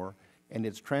learn more and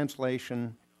its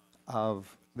translation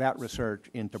of that research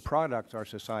into products our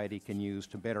society can use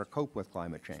to better cope with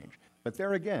climate change. But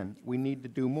there again, we need to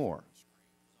do more.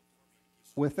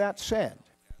 With that said,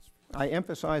 I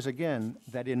emphasize again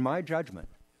that in my judgment,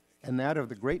 and that of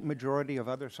the great majority of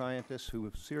other scientists who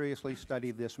have seriously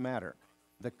studied this matter,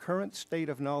 the current state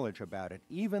of knowledge about it,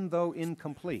 even though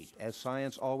incomplete, as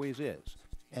science always is,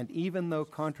 and even though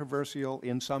controversial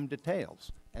in some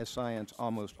details, as science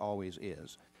almost always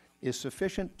is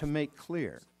sufficient to make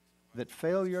clear that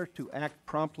failure to act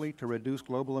promptly to reduce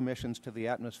global emissions to the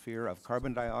atmosphere of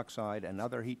carbon dioxide and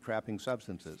other heat-trapping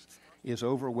substances is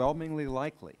overwhelmingly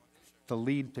likely to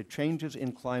lead to changes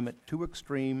in climate too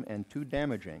extreme and too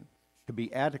damaging to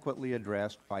be adequately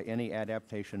addressed by any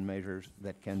adaptation measures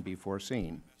that can be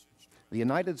foreseen. The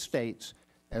United States,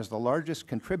 as the largest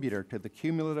contributor to the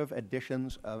cumulative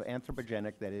additions of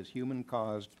anthropogenic, that is,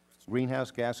 human-caused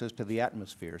greenhouse gases to the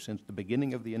atmosphere since the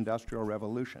beginning of the Industrial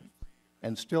Revolution,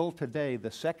 and still today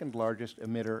the second largest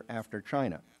emitter after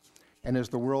China, and is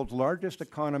the world's largest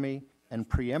economy and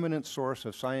preeminent source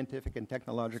of scientific and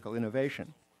technological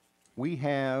innovation, we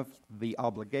have the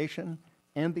obligation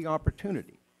and the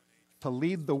opportunity to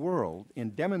lead the world in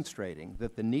demonstrating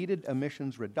that the needed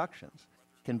emissions reductions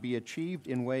can be achieved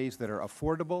in ways that are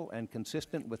affordable and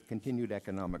consistent with continued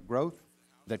economic growth,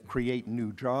 that create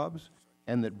new jobs,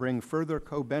 and that bring further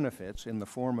co-benefits in the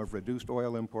form of reduced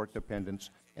oil import dependence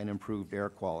and improved air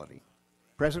quality.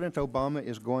 President Obama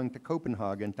is going to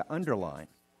Copenhagen to underline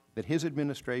that his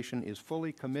administration is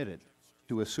fully committed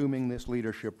to assuming this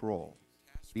leadership role.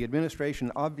 The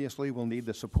administration obviously will need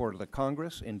the support of the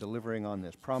Congress in delivering on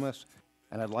this promise,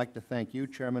 and I'd like to thank you,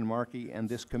 Chairman Markey, and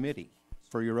this committee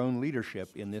for your own leadership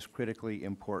in this critically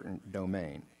important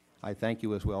domain. I thank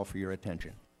you as well for your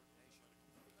attention.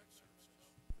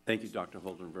 Thank you, Dr.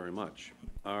 Holdren, very much.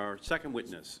 Our second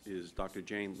witness is Dr.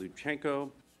 Jane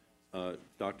Lubchenco.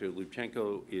 Dr.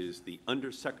 Lubchenco is the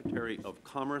Undersecretary of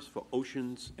Commerce for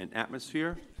Oceans and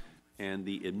Atmosphere and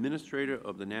the Administrator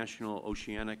of the National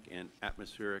Oceanic and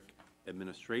Atmospheric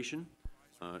Administration.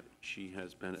 She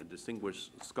has been a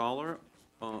distinguished scholar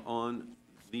on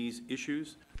these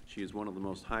issues. She is one of the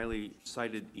most highly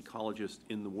cited ecologists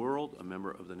in the world, a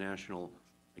member of the National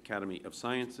Academy of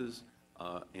Sciences,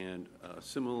 and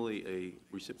similarly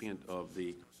a recipient of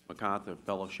the MacArthur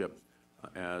Fellowship,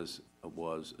 as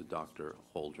was Dr.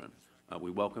 Holdren. We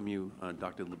welcome you,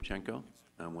 Dr. Lubchenco.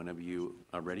 Whenever you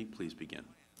are ready, please begin.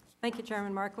 Thank you,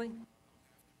 Chairman Markey.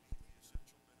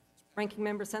 Ranking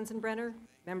Member Sensenbrenner,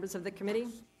 members of the committee,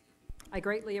 I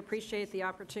greatly appreciate the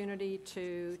opportunity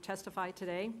to testify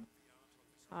today.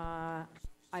 I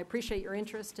appreciate your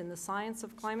interest in the science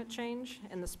of climate change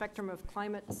and the spectrum of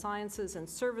climate sciences and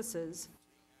services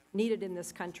needed in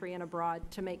this country and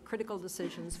abroad to make critical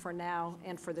decisions for now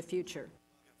and for the future.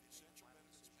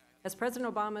 As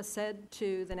President Obama said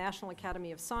to the National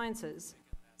Academy of Sciences,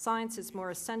 science is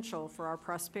more essential for our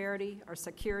prosperity, our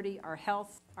security, our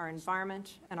health, our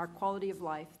environment, and our quality of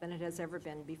life than it has ever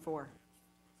been before.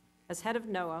 As head of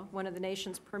NOAA, one of the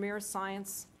nation's premier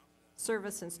science,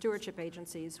 service, and stewardship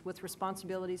agencies with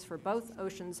responsibilities for both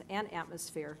oceans and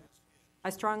atmosphere,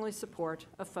 I strongly support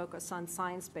a focus on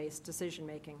science-based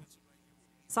decision-making.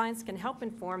 Science can help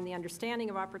inform the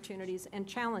understanding of opportunities and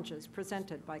challenges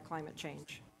presented by climate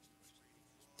change.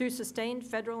 Through sustained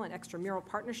federal and extramural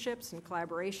partnerships and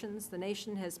collaborations, the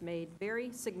nation has made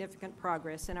very significant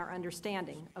progress in our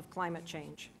understanding of climate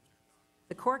change.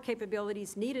 The core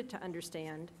capabilities needed to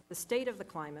understand the state of the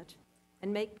climate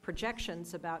and make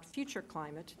projections about future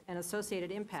climate and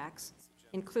associated impacts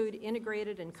include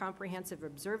integrated and comprehensive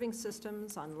observing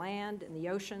systems on land, in the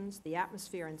oceans, the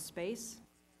atmosphere, and space,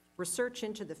 research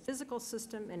into the physical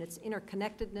system and its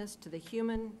interconnectedness to the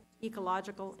human,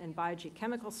 ecological, and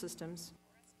biogeochemical systems,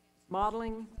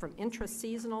 modeling from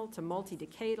intra-seasonal to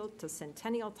multi-decadal to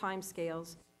centennial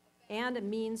timescales, and a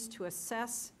means to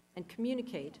assess and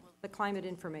communicate the climate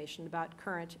information about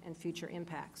current and future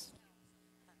impacts.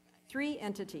 3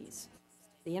 entities,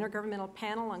 the Intergovernmental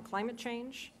Panel on Climate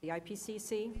Change, the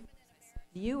IPCC,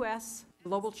 the U.S.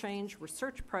 Global Change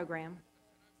Research Program,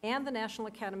 and the National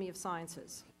Academy of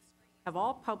Sciences, have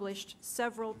all published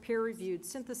several peer-reviewed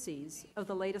syntheses of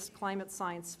the latest climate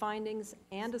science findings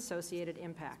and associated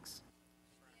impacts.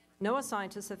 NOAA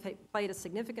scientists have played a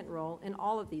significant role in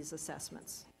all of these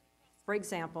assessments. For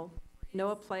example,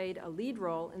 NOAA played a lead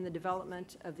role in the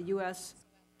development of the U.S.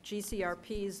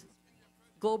 GCRP's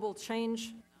global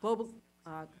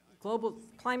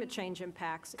climate change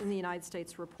impacts in the United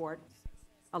States report,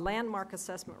 a landmark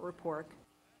assessment report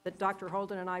that Dr.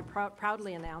 Holdren and I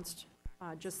proudly announced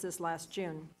just this last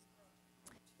June.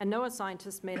 And NOAA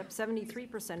scientists made up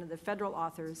 73% of the federal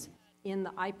authors in the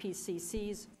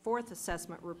IPCC's 4th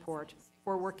assessment report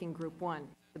for Working Group 1,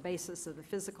 the basis of the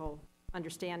physical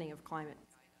understanding of climate.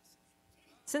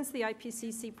 Since the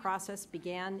IPCC process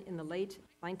began in the late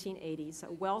 1980s,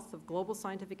 a wealth of global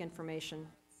scientific information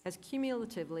has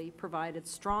cumulatively provided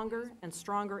stronger and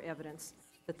stronger evidence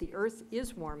that the Earth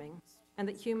is warming and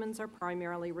that humans are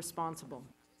primarily responsible.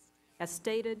 As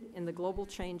stated in the Global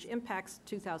Change Impacts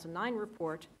 2009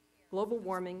 report, global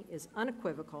warming is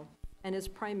unequivocal and is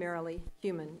primarily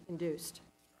human-induced.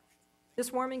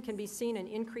 This warming can be seen in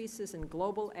increases in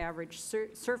global average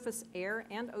surface air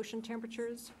and ocean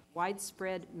temperatures,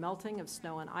 widespread melting of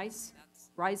snow and ice,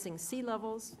 rising sea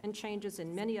levels, and changes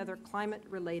in many other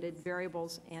climate-related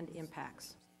variables and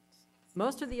impacts.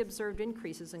 Most of the observed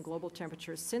increases in global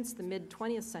temperatures since the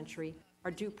mid-20th century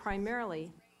are due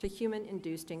primarily to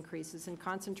human-induced increases in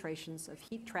concentrations of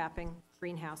heat-trapping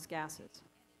greenhouse gases.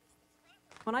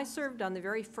 When I served on the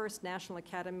very first National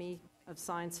Academy of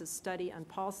Sciences study on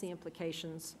policy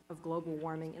implications of global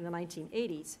warming in the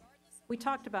 1980s, we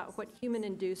talked about what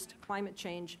human-induced climate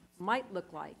change might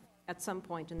look like at some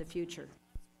point in the future.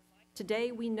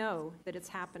 Today, we know that it's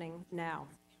happening now.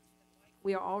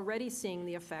 We are already seeing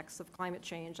the effects of climate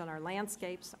change on our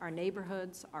landscapes, our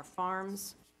neighborhoods, our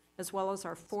farms, as well as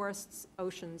our forests,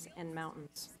 oceans, and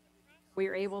mountains. We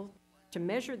are able to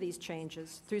measure these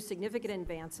changes through significant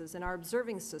advances in our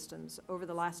observing systems over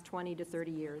the last 20 to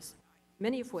 30 years,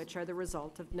 many of which are the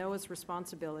result of NOAA's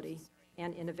responsibility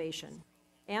and innovation,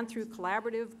 and through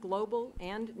collaborative global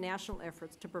and national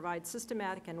efforts to provide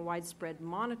systematic and widespread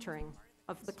monitoring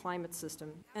of the climate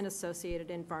system and associated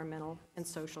environmental and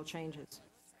social changes.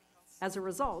 As a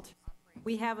result,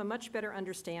 we have a much better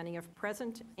understanding of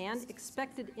present and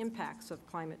expected impacts of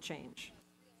climate change.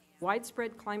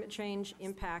 Widespread climate change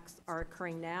impacts are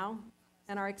occurring now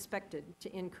and are expected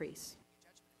to increase.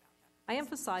 I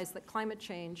emphasize that climate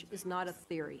change is not a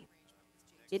theory.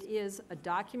 It is a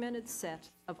documented set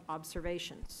of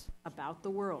observations about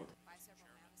the world.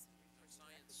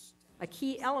 A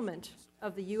key element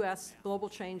of the U.S. Global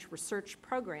Change Research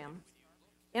Program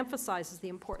emphasizes the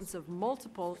importance of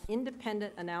multiple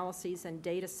independent analyses and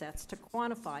data sets to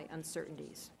quantify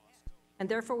uncertainties. And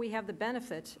therefore, we have the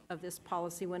benefit of this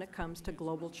policy when it comes to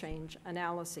global change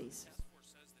analyses.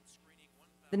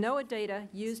 The NOAA data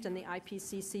used in the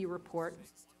IPCC report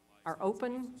are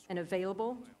open and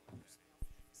available,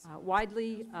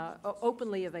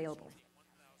 openly available.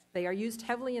 They are used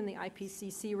heavily in the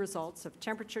IPCC results of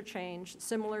temperature change,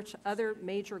 similar to other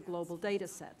major global data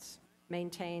sets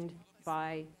maintained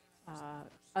by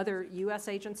other U.S.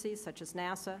 agencies such as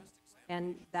NASA,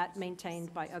 and that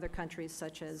maintained by other countries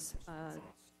such as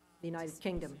the United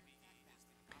Kingdom.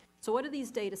 So what are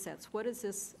these data sets? What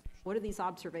do these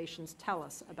observations tell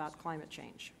us about climate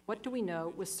change? What do we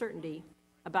know with certainty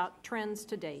about trends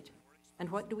to date, and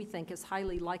what do we think is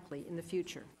highly likely in the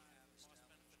future?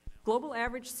 Global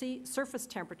average sea surface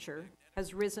temperature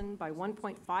has risen by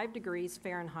 1.5 degrees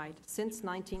Fahrenheit since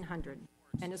 1900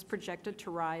 and is projected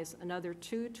to rise another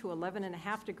 2 to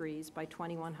 11.5 degrees by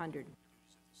 2100.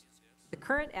 The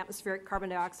current atmospheric carbon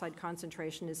dioxide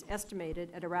concentration is estimated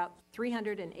at about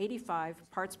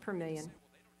 385 parts per million,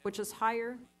 which is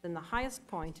higher than the highest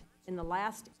point in the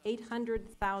last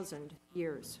 800,000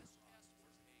 years.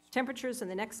 Temperatures in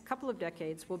the next couple of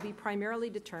decades will be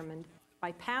primarily determined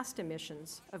by past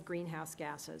emissions of greenhouse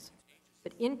gases,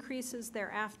 but increases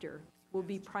thereafter will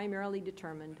be primarily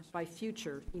determined by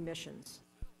future emissions.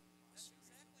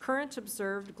 Current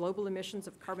observed global emissions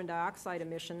of carbon dioxide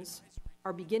emissions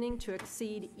are beginning to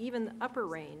exceed even the upper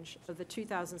range of the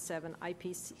 2007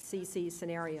 IPCC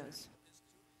scenarios.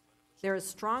 There is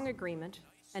strong agreement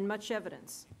and much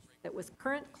evidence that with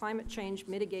current climate change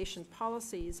mitigation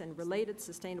policies and related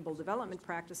sustainable development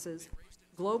practices,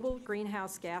 global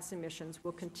greenhouse gas emissions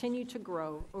will continue to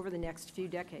grow over the next few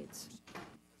decades.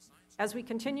 As we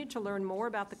continue to learn more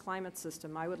about the climate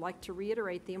system, I would like to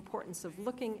reiterate the importance of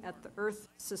looking at the Earth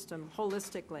system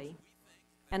holistically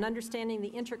and understanding the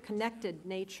interconnected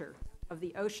nature of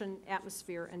the ocean,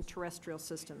 atmosphere, and terrestrial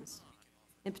systems.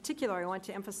 In particular, I want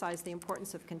to emphasize the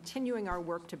importance of continuing our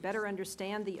work to better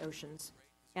understand the oceans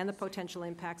and the potential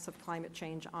impacts of climate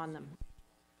change on them.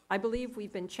 I believe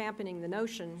we've been championing the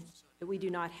notion that we do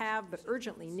not have but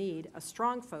urgently need a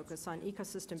strong focus on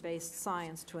ecosystem-based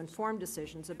science to inform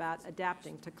decisions about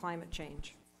adapting to climate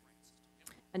change.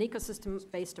 An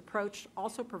ecosystem-based approach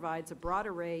also provides a broad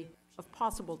array of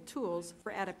possible tools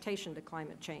for adaptation to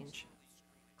climate change.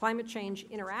 Climate change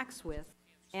interacts with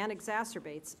and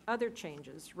exacerbates other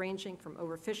changes ranging from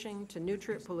overfishing to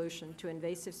nutrient pollution to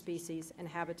invasive species and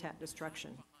habitat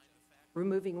destruction.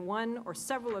 Removing one or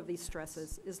several of these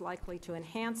stresses is likely to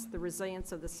enhance the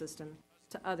resilience of the system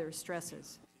to other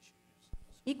stresses.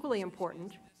 Equally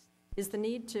important is the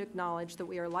need to acknowledge that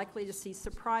we are likely to see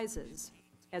surprises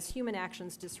as human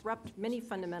actions disrupt many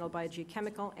fundamental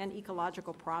biogeochemical and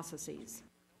ecological processes.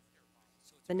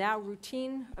 The now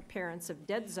routine appearance of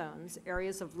dead zones,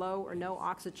 areas of low or no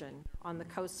oxygen on the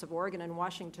coasts of Oregon and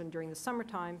Washington during the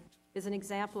summertime, is an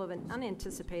example of an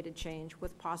unanticipated change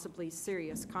with possibly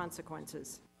serious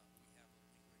consequences.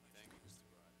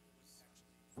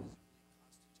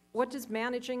 What does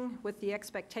managing with the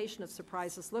expectation of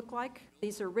surprises look like?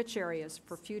 These are rich areas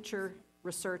for future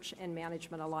research and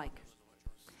management alike.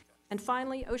 And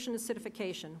finally, ocean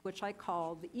acidification, which I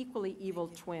call the equally evil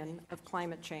twin of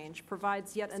climate change,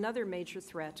 provides yet another major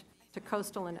threat to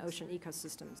coastal and ocean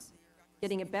ecosystems.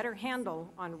 Getting a better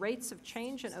handle on rates of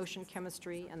change in ocean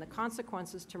chemistry and the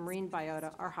consequences to marine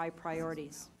biota are high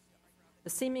priorities. The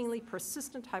seemingly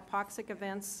persistent hypoxic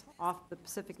events off the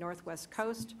Pacific Northwest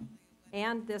coast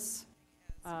and this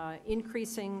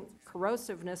increasing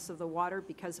corrosiveness of the water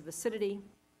because of acidity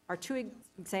are two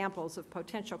examples of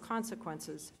potential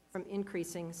consequences from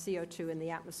increasing CO2 in the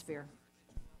atmosphere.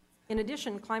 In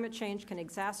addition, climate change can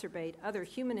exacerbate other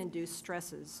human-induced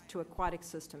stresses to aquatic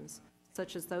systems,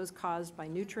 such as those caused by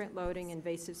nutrient loading,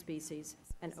 invasive species,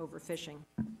 and overfishing.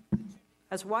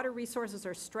 As water resources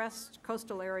are stressed,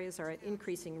 coastal areas are at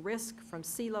increasing risk from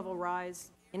sea level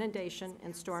rise, inundation,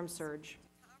 and storm surge.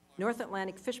 North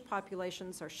Atlantic fish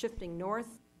populations are shifting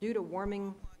north due to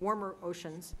warmer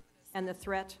oceans, and the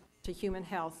threat to human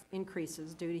health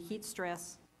increases due to heat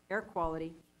stress, air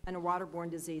quality, and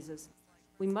waterborne diseases.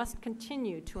 We must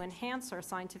continue to enhance our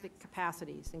scientific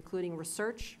capacities, including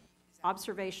research,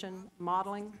 observation,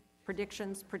 modeling,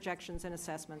 predictions, projections, and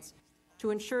assessments,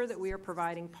 to ensure that we are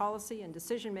providing policy and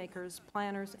decision makers,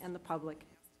 planners, and the public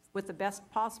with the best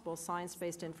possible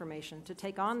science-based information to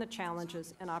take on the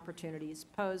challenges and opportunities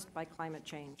posed by climate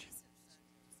change.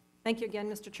 Thank you again,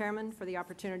 Mr. Chairman, for the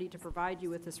opportunity to provide you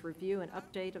with this review and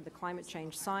update of the climate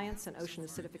change science and ocean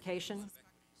acidification.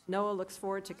 NOAA looks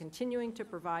forward to continuing to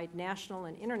provide national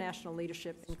and international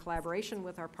leadership in collaboration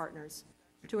with our partners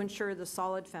to ensure the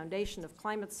solid foundation of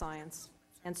climate science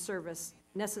and service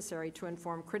necessary to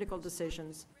inform critical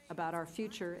decisions about our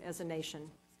future as a nation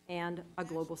and a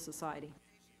global society.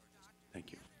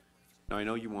 Thank you. Now, I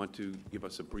know you want to give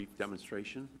us a brief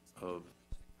demonstration of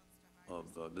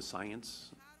the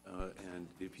science, and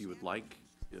if you would like,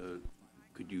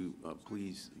 could you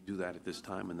please do that at this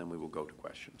time, and then we will go to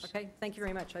questions. Okay, thank you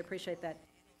very much. I appreciate that.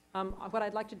 What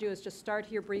I'd like to do is just start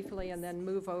here briefly and then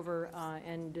move over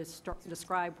and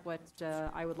describe what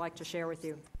I would like to share with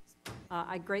you.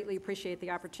 I greatly appreciate the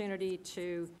opportunity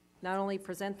to not only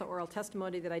present the oral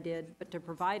testimony that I did, but to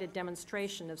provide a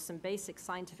demonstration of some basic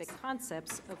scientific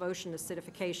concepts of ocean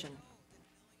acidification.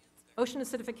 Ocean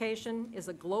acidification is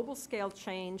a global-scale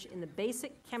change in the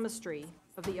basic chemistry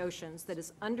of the oceans that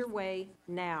is underway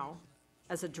now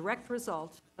as a direct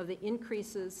result of the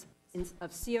increases of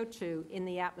CO2 in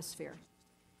the atmosphere.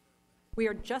 We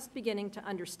are just beginning to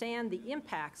understand the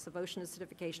impacts of ocean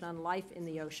acidification on life in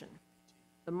the ocean.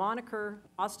 The moniker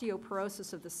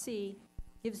osteoporosis of the sea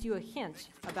gives you a hint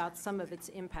about some of its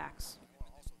impacts.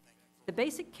 The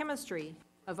basic chemistry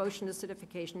of ocean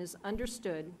acidification is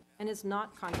understood and is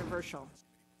not controversial.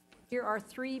 Here are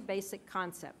three basic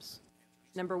concepts.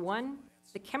 Number one,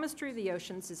 the chemistry of the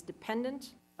oceans is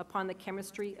dependent upon the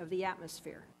chemistry of the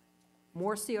atmosphere.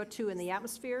 More CO2 in the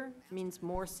atmosphere means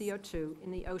more CO2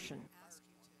 in the ocean.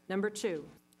 Number two,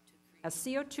 As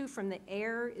CO2 from the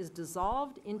air is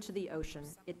dissolved into the ocean,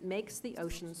 it makes the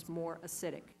oceans more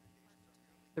acidic.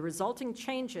 The resulting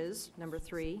changes, number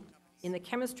 3, in the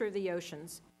chemistry of the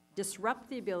oceans disrupt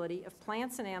the ability of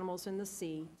plants and animals in the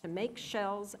sea to make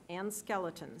shells and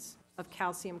skeletons of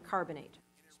calcium carbonate.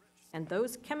 And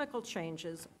those chemical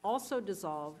changes also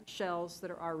dissolve shells that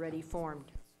are already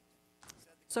formed.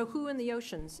 So who in the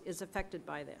oceans is affected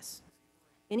by this?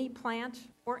 Any plant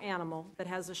or animal that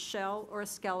has a shell or a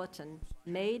skeleton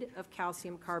made of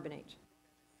calcium carbonate.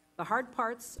 The hard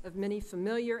parts of many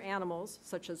familiar animals,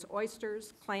 such as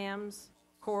oysters, clams,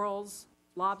 corals,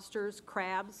 lobsters,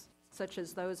 crabs, such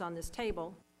as those on this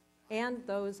table, and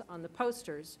those on the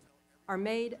posters, are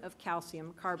made of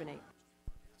calcium carbonate.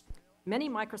 Many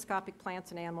microscopic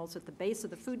plants and animals at the base of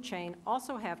the food chain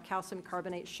also have calcium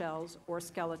carbonate shells or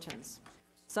skeletons.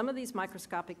 Some of these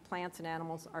microscopic plants and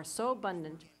animals are so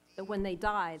abundant that when they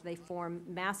die, they form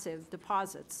massive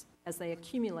deposits as they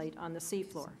accumulate on the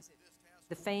seafloor.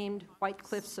 The famed White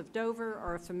Cliffs of Dover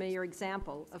are a familiar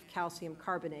example of calcium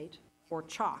carbonate, or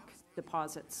chalk,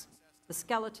 deposits, the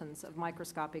skeletons of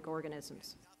microscopic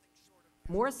organisms.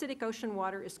 More acidic ocean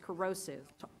water is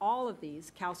corrosive to all of these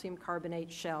calcium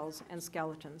carbonate shells and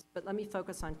skeletons, but let me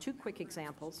focus on 2 quick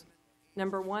examples.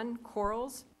 Number 1,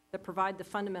 corals that provide the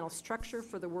fundamental structure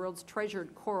for the world's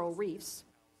treasured coral reefs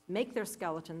make their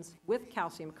skeletons with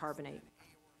calcium carbonate.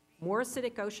 More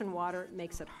acidic ocean water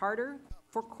makes it harder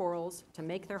for corals to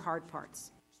make their hard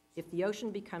parts. If the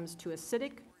ocean becomes too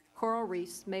acidic, coral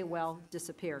reefs may well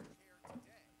disappear.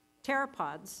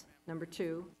 Pteropods, number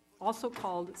 2, also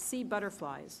called sea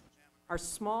butterflies, are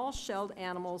small shelled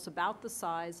animals about the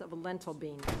size of a lentil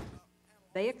bean.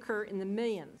 They occur in the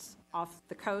millions off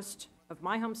the coast of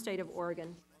my home state of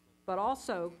Oregon, but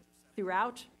also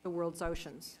throughout the world's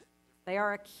oceans. They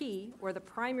are a key or the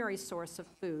primary source of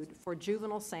food for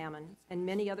juvenile salmon and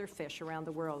many other fish around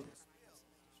the world.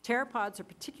 Pteropods are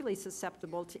particularly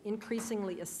susceptible to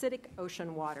increasingly acidic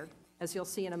ocean water, as you'll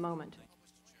see in a moment.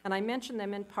 And I mention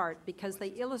them in part because they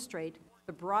illustrate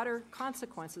the broader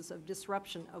consequences of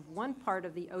disruption of one part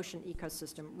of the ocean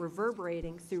ecosystem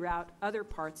reverberating throughout other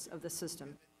parts of the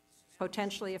system,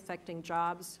 potentially affecting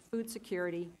jobs, food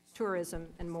security, tourism,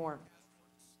 and more.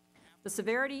 The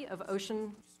severity of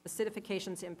ocean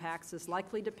acidification's impacts is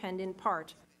likely to depend in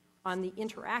part on the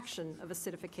interaction of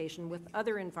acidification with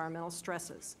other environmental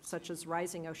stresses, such as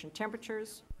rising ocean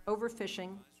temperatures,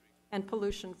 overfishing, and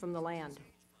pollution from the land.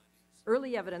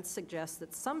 Early evidence suggests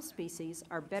that some species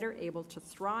are better able to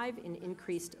thrive in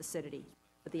increased acidity,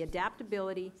 but the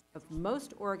adaptability of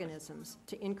most organisms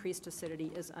to increased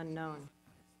acidity is unknown.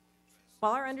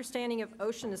 While our understanding of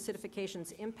ocean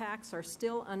acidification's impacts are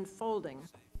still unfolding,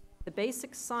 the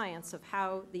basic science of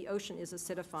how the ocean is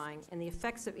acidifying and the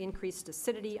effects of increased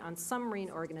acidity on some marine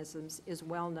organisms is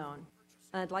well known.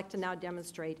 And I'd like to now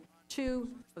demonstrate 2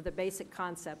 of the basic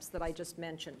concepts that I just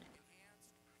mentioned.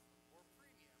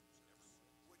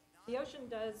 The ocean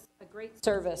does a great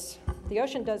service. The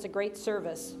ocean does a great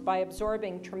service by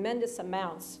absorbing tremendous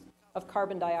amounts of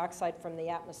carbon dioxide from the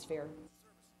atmosphere.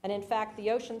 And in fact,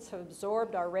 the oceans have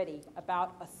absorbed already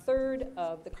about 1/3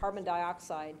 of the carbon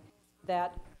dioxide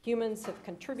that humans have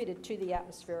contributed to the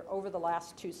atmosphere over the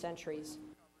last 2 centuries.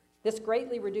 This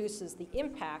greatly reduces the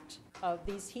impact of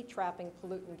these heat-trapping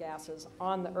pollutant gases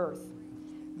on the Earth.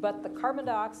 But the carbon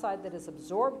dioxide that is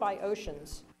absorbed by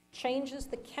oceans changes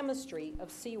the chemistry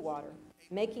of seawater,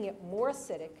 making it more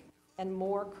acidic and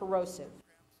more corrosive.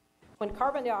 When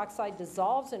carbon dioxide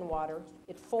dissolves in water,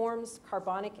 it forms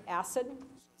carbonic acid,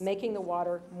 making the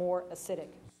water more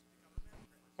acidic.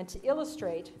 And to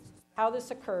illustrate how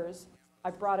this occurs,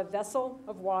 I brought a vessel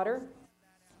of water,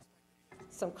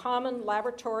 some common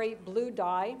laboratory blue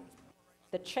dye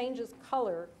that changes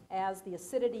color as the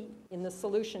acidity in the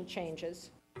solution changes,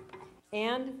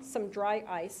 and some dry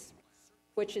ice,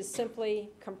 which is simply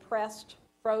compressed,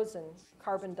 frozen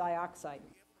carbon dioxide.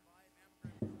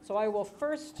 So I will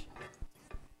first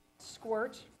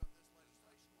squirt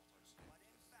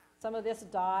some of this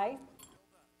dye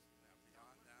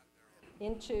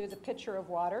into the pitcher of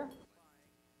water.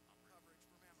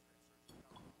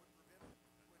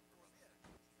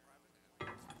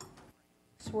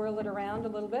 Swirl it around a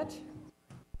little bit.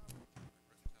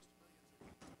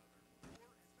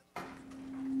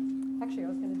 Actually, I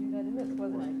was going to do that in this,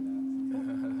 wasn't I?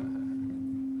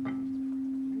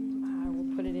 I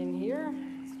will put it in here.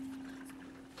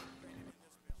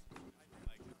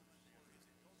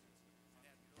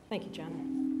 Thank you, John.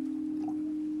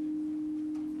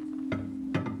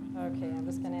 Okay, I'm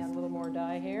just going to add a little more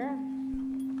dye here.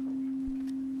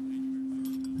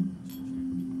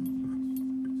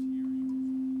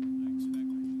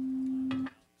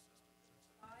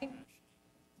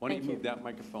 Why don't Thank you you. move that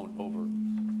microphone over?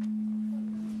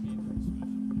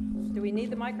 Do we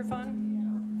need the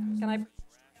microphone? Can I?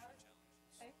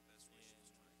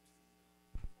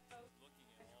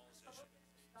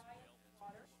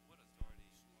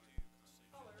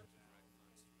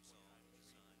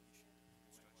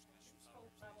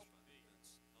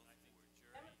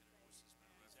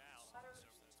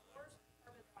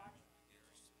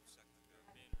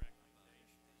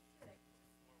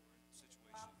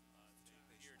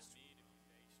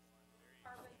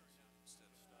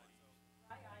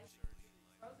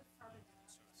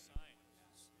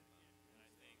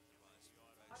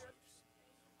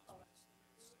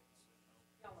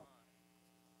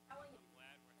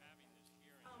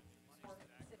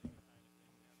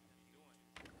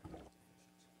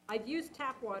 I've used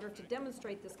tap water to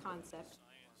demonstrate this concept,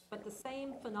 but the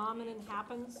same phenomenon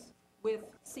happens with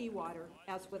seawater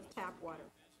as with tap water.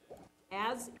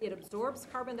 As it absorbs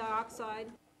carbon dioxide,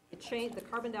 the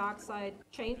carbon dioxide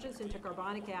changes into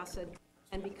carbonic acid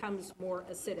and becomes more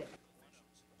acidic.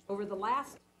 Over the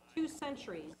last 2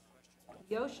 centuries,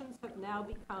 the oceans have now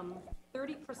become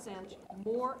 30%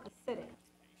 more acidic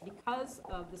because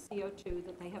of the CO2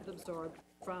 that they have absorbed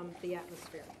from the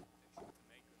atmosphere.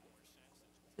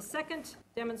 The second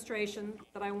demonstration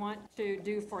that I want to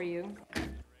do for you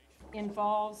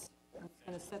involves, I'm just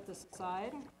going to set this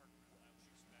aside.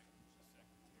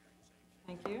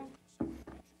 Thank you.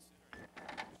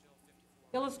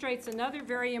 Illustrates another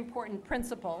very important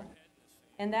principle,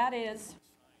 and that is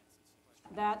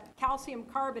that calcium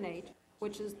carbonate,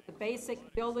 which is the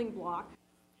basic building block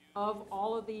of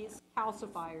all of these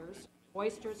calcifiers,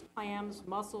 oysters, clams,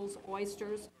 mussels,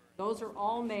 oysters, those are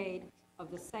all made of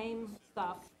the same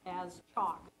stuff as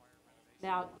chalk.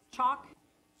 Now, chalk,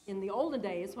 in the olden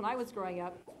days when I was growing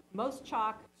up, most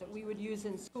chalk that we would use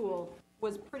in school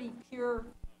was pretty pure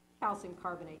calcium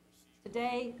carbonate.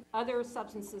 Today, other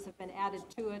substances have been added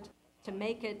to it to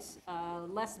make it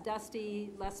less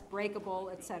dusty, less breakable,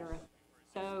 etc.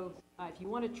 So if you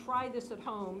want to try this at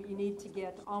home, you need to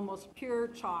get almost pure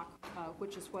chalk,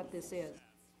 which is what this is.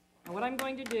 And what I'm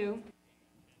going to do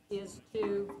is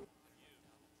to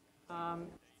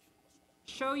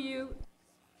show you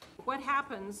what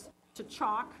happens to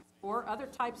chalk or other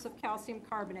types of calcium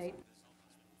carbonate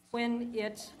when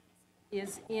it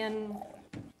is in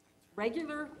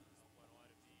regular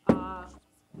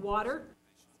water,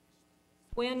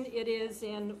 when it is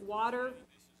in water,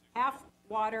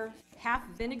 half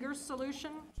vinegar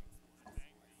solution,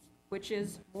 which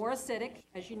is more acidic.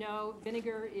 As you know,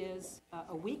 vinegar is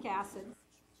a weak acid,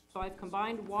 so I've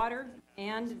combined water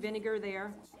and vinegar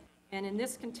there. And in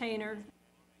this container,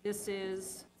 this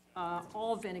is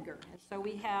all vinegar. And so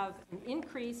we have an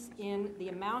increase in the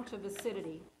amount of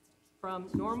acidity from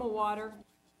normal water,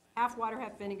 half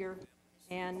vinegar,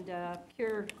 and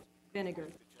pure vinegar.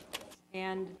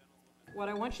 And what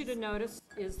I want you to notice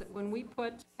is that when we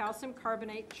put calcium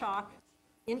carbonate chalk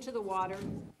into the water,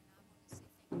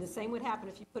 and the same would happen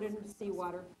if you put it into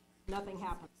seawater, nothing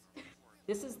happens.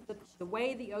 This is the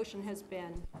way the ocean has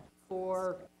been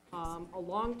for a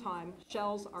long time.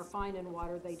 Shells are fine in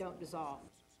water, they don't dissolve.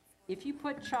 If you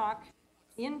put chalk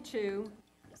into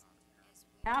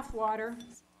half water,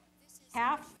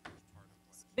 half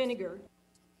vinegar,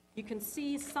 you can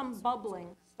see some bubbling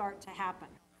start to happen.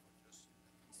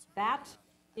 That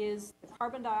is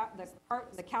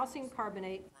the calcium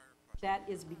carbonate that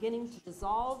is beginning to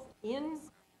dissolve in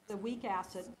the weak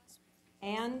acid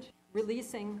and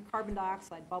releasing carbon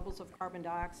dioxide, bubbles of carbon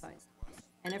dioxide.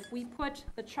 And if we put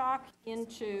the chalk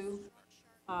into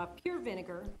pure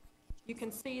vinegar, you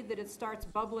can see that it starts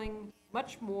bubbling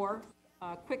much more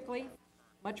quickly,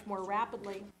 much more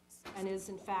rapidly, and is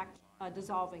in fact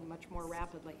dissolving much more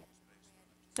rapidly.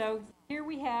 So here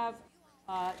we have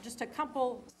just a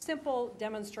couple simple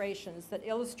demonstrations that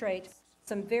illustrate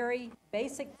some very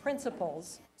basic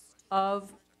principles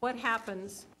of what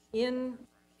happens in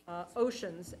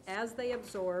oceans as they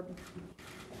absorb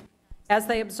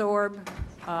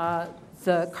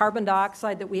the carbon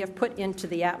dioxide that we have put into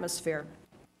the atmosphere.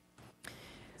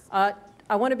 I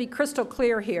want to be crystal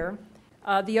clear here.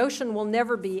 The ocean will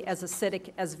never be as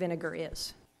acidic as vinegar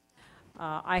is.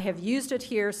 I have used it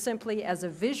here simply as a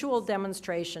visual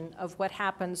demonstration of what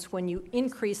happens when you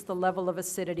increase the level of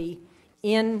acidity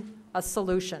in a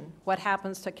solution, what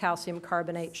happens to calcium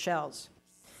carbonate shells.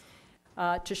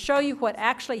 To show you what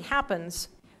actually happens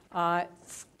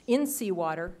in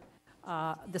seawater,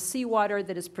 the seawater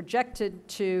that is projected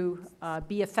to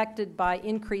be affected by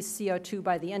increased CO2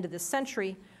 by the end of this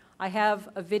century, I have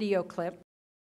a video clip